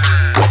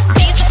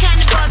 These the kind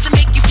of bars that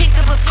make you pick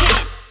up a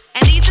pen.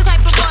 And these the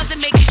type of bars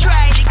that make you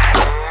try it again.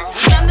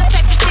 Cause I'm the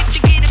type of chick to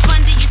get up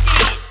under your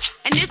skin.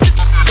 And this the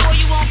type of boy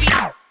you won't be.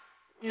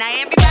 Now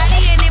everybody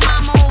and their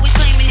mama always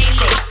claiming they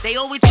lit. They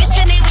always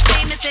wishing they was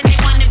famous and they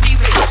wanna be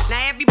rich.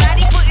 Now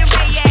everybody putting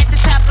Ray at the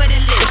top of the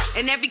list.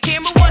 And every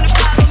camera wanna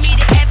follow me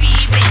to every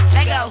event.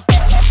 Let go.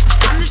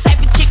 I'm the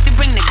type of chick to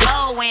bring the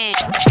glow in.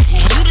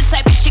 And you the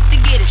type of chick to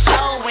get it so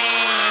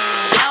in.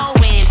 Low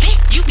in, bitch,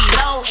 you be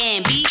low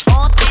in. Be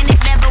authentic,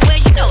 never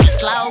will, you know the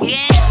slogan.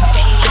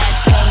 Say less,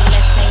 say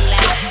less, say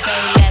less,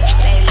 say less,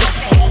 say less,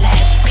 say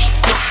less. Be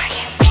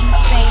quiet.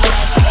 Say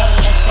less, say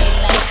less, say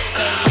less,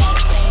 say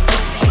less, say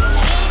less, say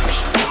less. Be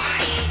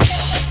quiet.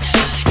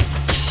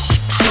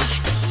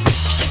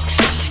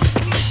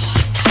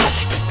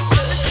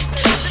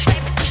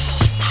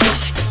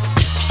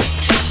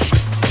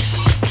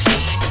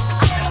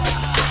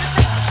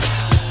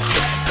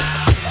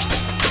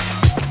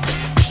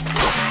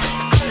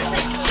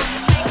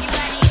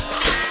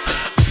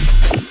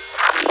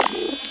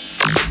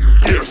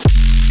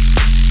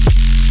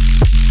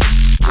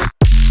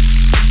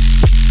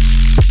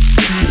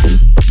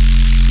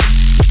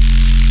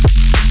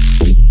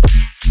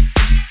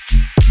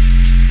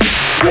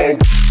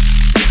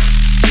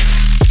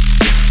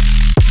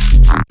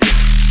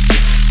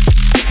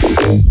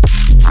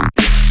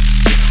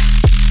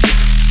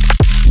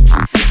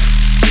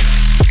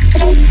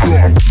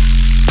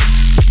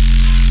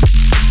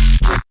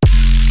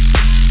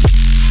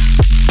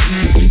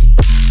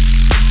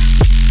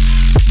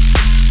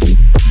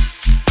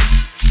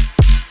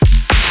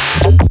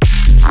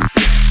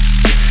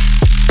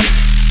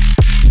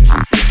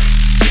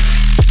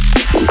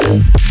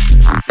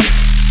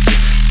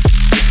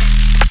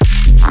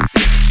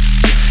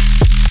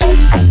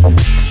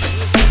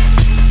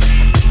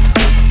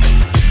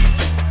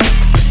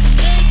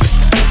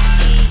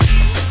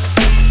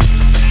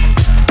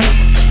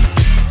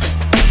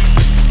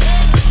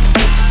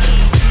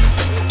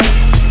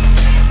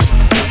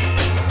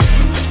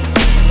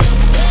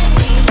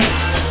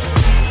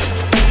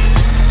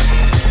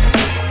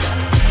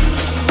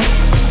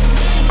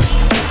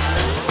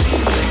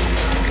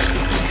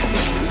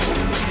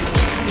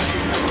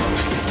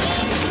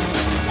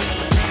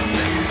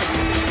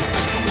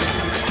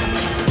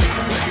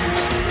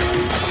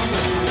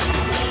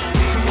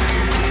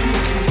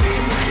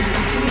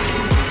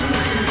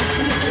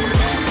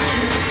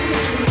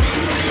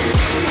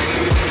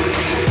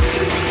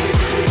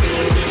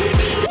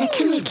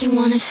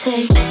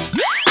 say.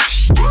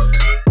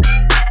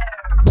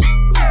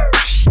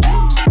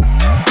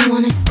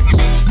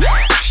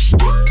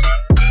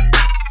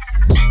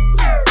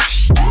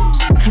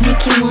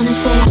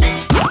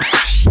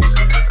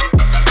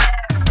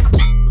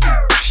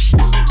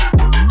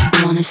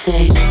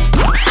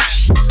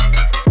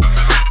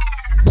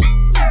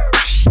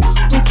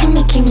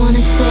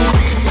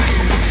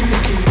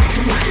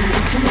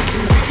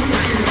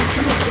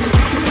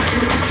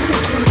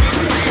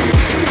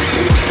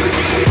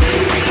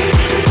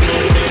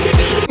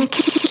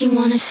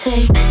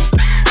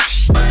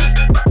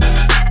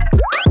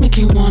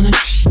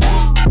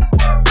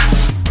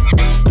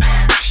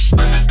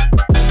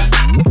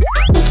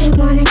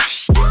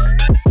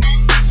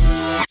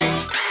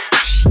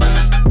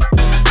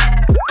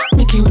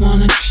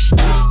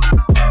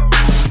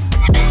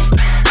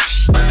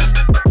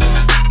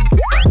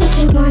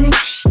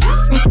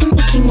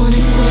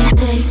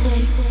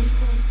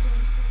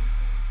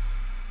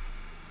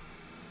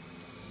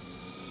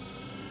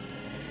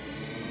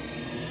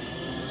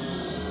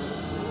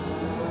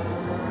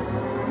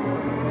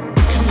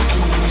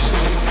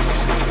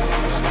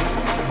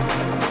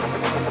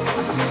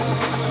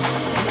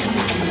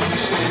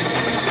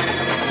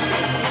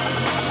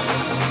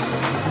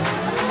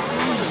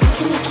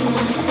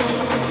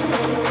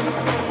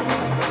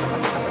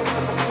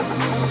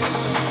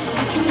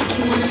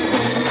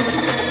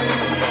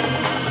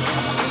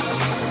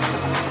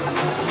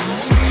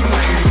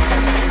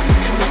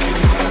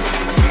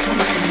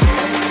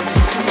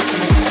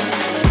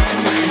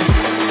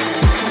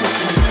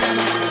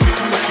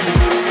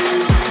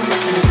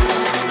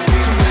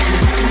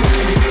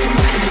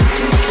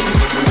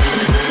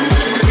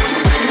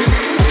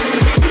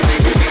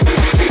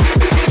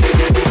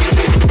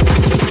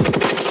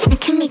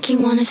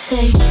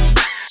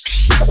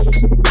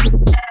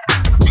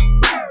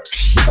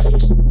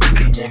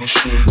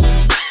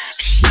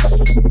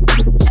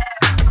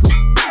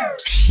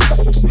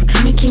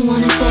 Make you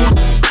wanna say.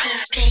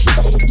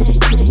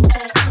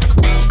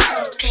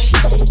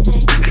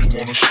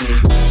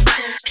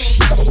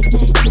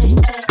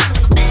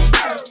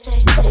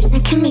 I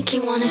can make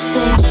you wanna say.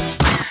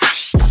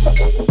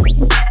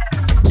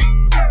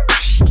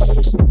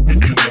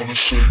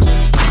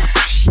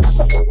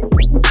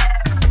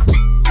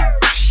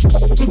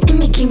 I can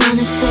make you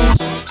wanna say.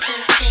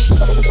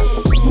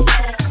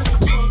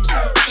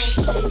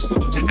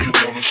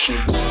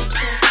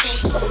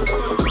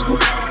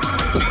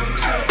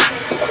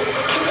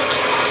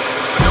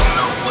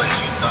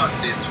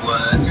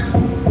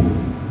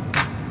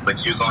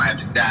 But you gon' have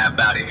to die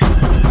about it.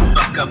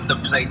 Fuck up the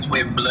place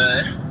with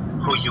blood.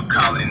 Who you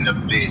calling a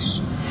bitch?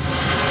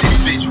 This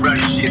bitch run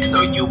shit,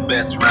 so you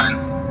best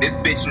run. This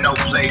bitch no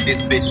play,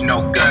 this bitch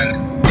no guns.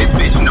 This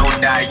bitch no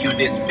die, you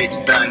this bitch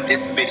son.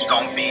 This bitch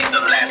gon' be the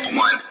last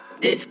one.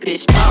 This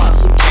bitch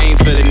boss. Came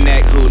for the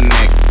neck, who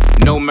next?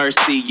 No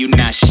mercy, you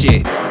not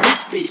shit.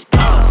 This bitch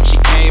boss. She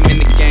came in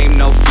the game,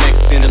 no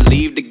flex. Finna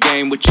leave the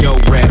game with your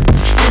rep.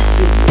 This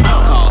bitch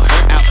boss. Call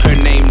her out, her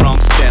name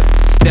wrong step.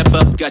 Step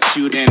up, got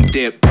you then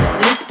dip.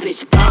 This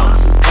bitch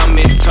boss. Come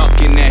in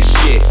talking that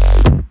shit,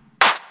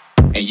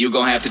 and you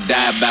gon' have to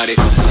die about it.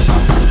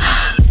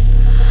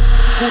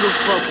 Who the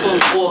fuck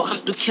on board? I'm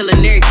through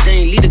killing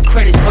everything. Leave the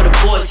credits for the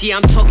boys. Yeah,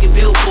 I'm talking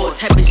billboard.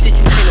 Type of shit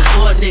you can't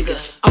afford, nigga.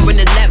 I'm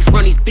running laps,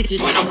 run these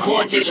bitches when I'm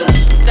bored, nigga.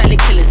 Silent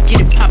killers, get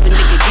it poppin',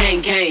 nigga,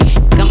 gang, gang.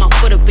 Got my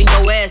foot up in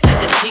your ass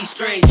like a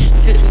G-string.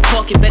 Since we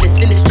talking, better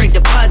send it straight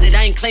deposit.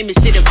 I ain't claiming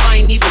shit if I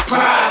ain't even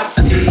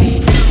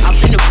privacy. I've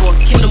been abroad,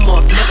 kill them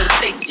off, never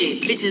say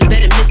shit. Bitches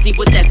better miss me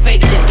with that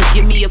fake shit.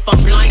 Forgive me if I'm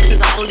blind, cause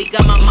I only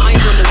got my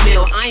mind on the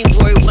mill. I ain't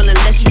worried, well,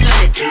 unless you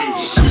sign it.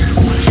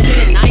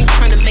 I ain't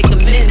tryna make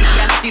amends.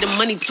 Yeah, I see the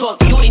money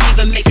talk, you ain't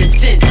even making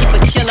sense. Keep a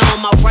killer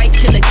on my right,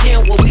 killer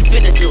can, what we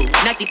finna do?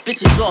 Knock these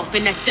bitches off,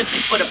 and that's simply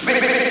for the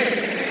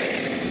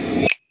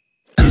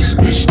This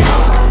bitch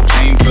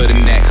came for the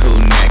neck, who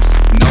next?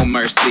 No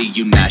mercy,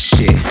 you not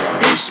shit.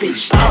 This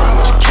bitch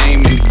boss. She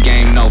came in the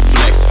game, no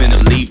flex. Finna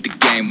leave the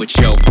game with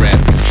your rep.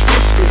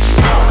 This bitch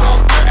boss. Call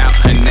her out,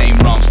 her name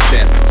wrong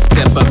step.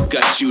 Step up,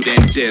 got you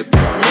then dip.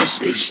 This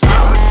bitch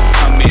boss.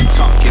 Come in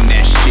talking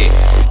that shit,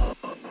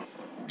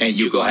 and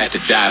you gon' have to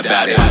die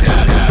about it.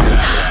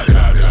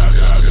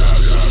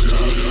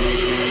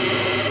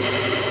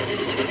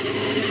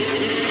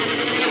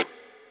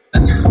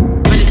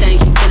 Running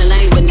things, you in a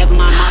lane, but never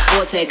mind my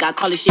forte. I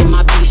call this shit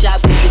my big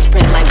shot, cause bitch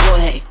press like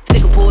Jorge.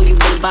 Stick a pool, you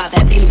really bop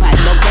that penny pipe,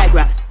 no crack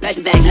rocks. Like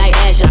the bang, like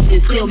ash shots,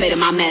 and still made it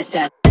my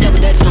mascot. Double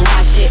dutch on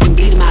hot shit and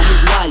beat him out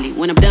his wally.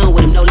 When I'm done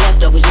with him, no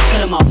leftovers, just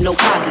cut him off, no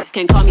pockets.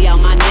 Can't call me out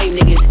my name,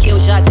 niggas. Kill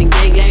shots and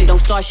gang gang, don't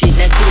start shit,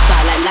 that's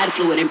suicide like lighter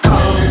fluid and pro.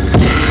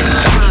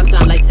 Prime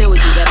time like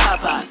sandwiches at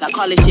Popeyes. I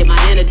call this shit my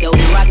antidote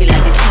and rock it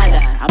like it's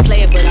tie-dye. I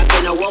play it, but I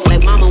can't walk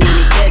like mama when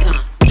it's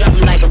bedtime. Drop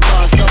him like a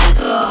boss, so I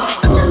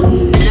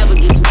never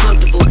get too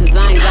comfortable, cause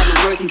I ain't got no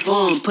mercy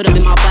for him. Put him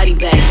in my body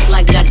bag, just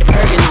like got the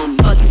Perkin on me.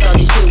 Fuck you thought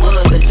this shit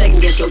was, but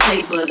second guess your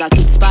taste buds. I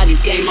took the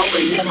spotties, game over,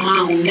 never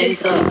mind who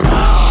next up.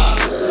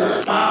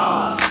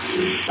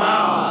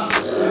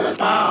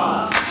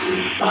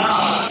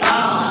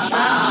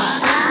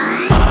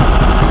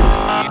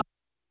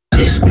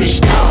 This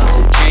bitch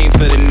boss. Came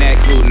for the neck,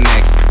 who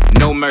next?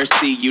 No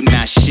mercy, you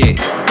not shit.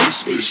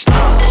 This bitch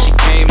boss. She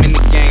came in the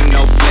game,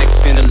 no flex.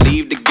 Finna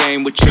leave the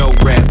game with your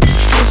rep.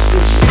 This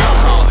bitch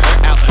boss. Call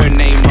her out, her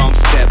name wrong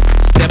step.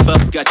 Step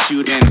up, got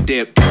you then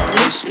dip.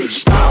 This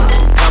bitch boss.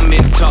 Come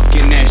in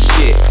talking that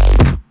shit,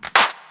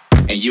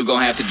 and you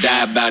gon' have to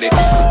die about it.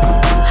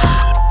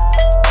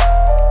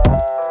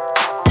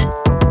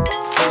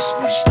 This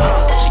bitch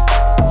boss.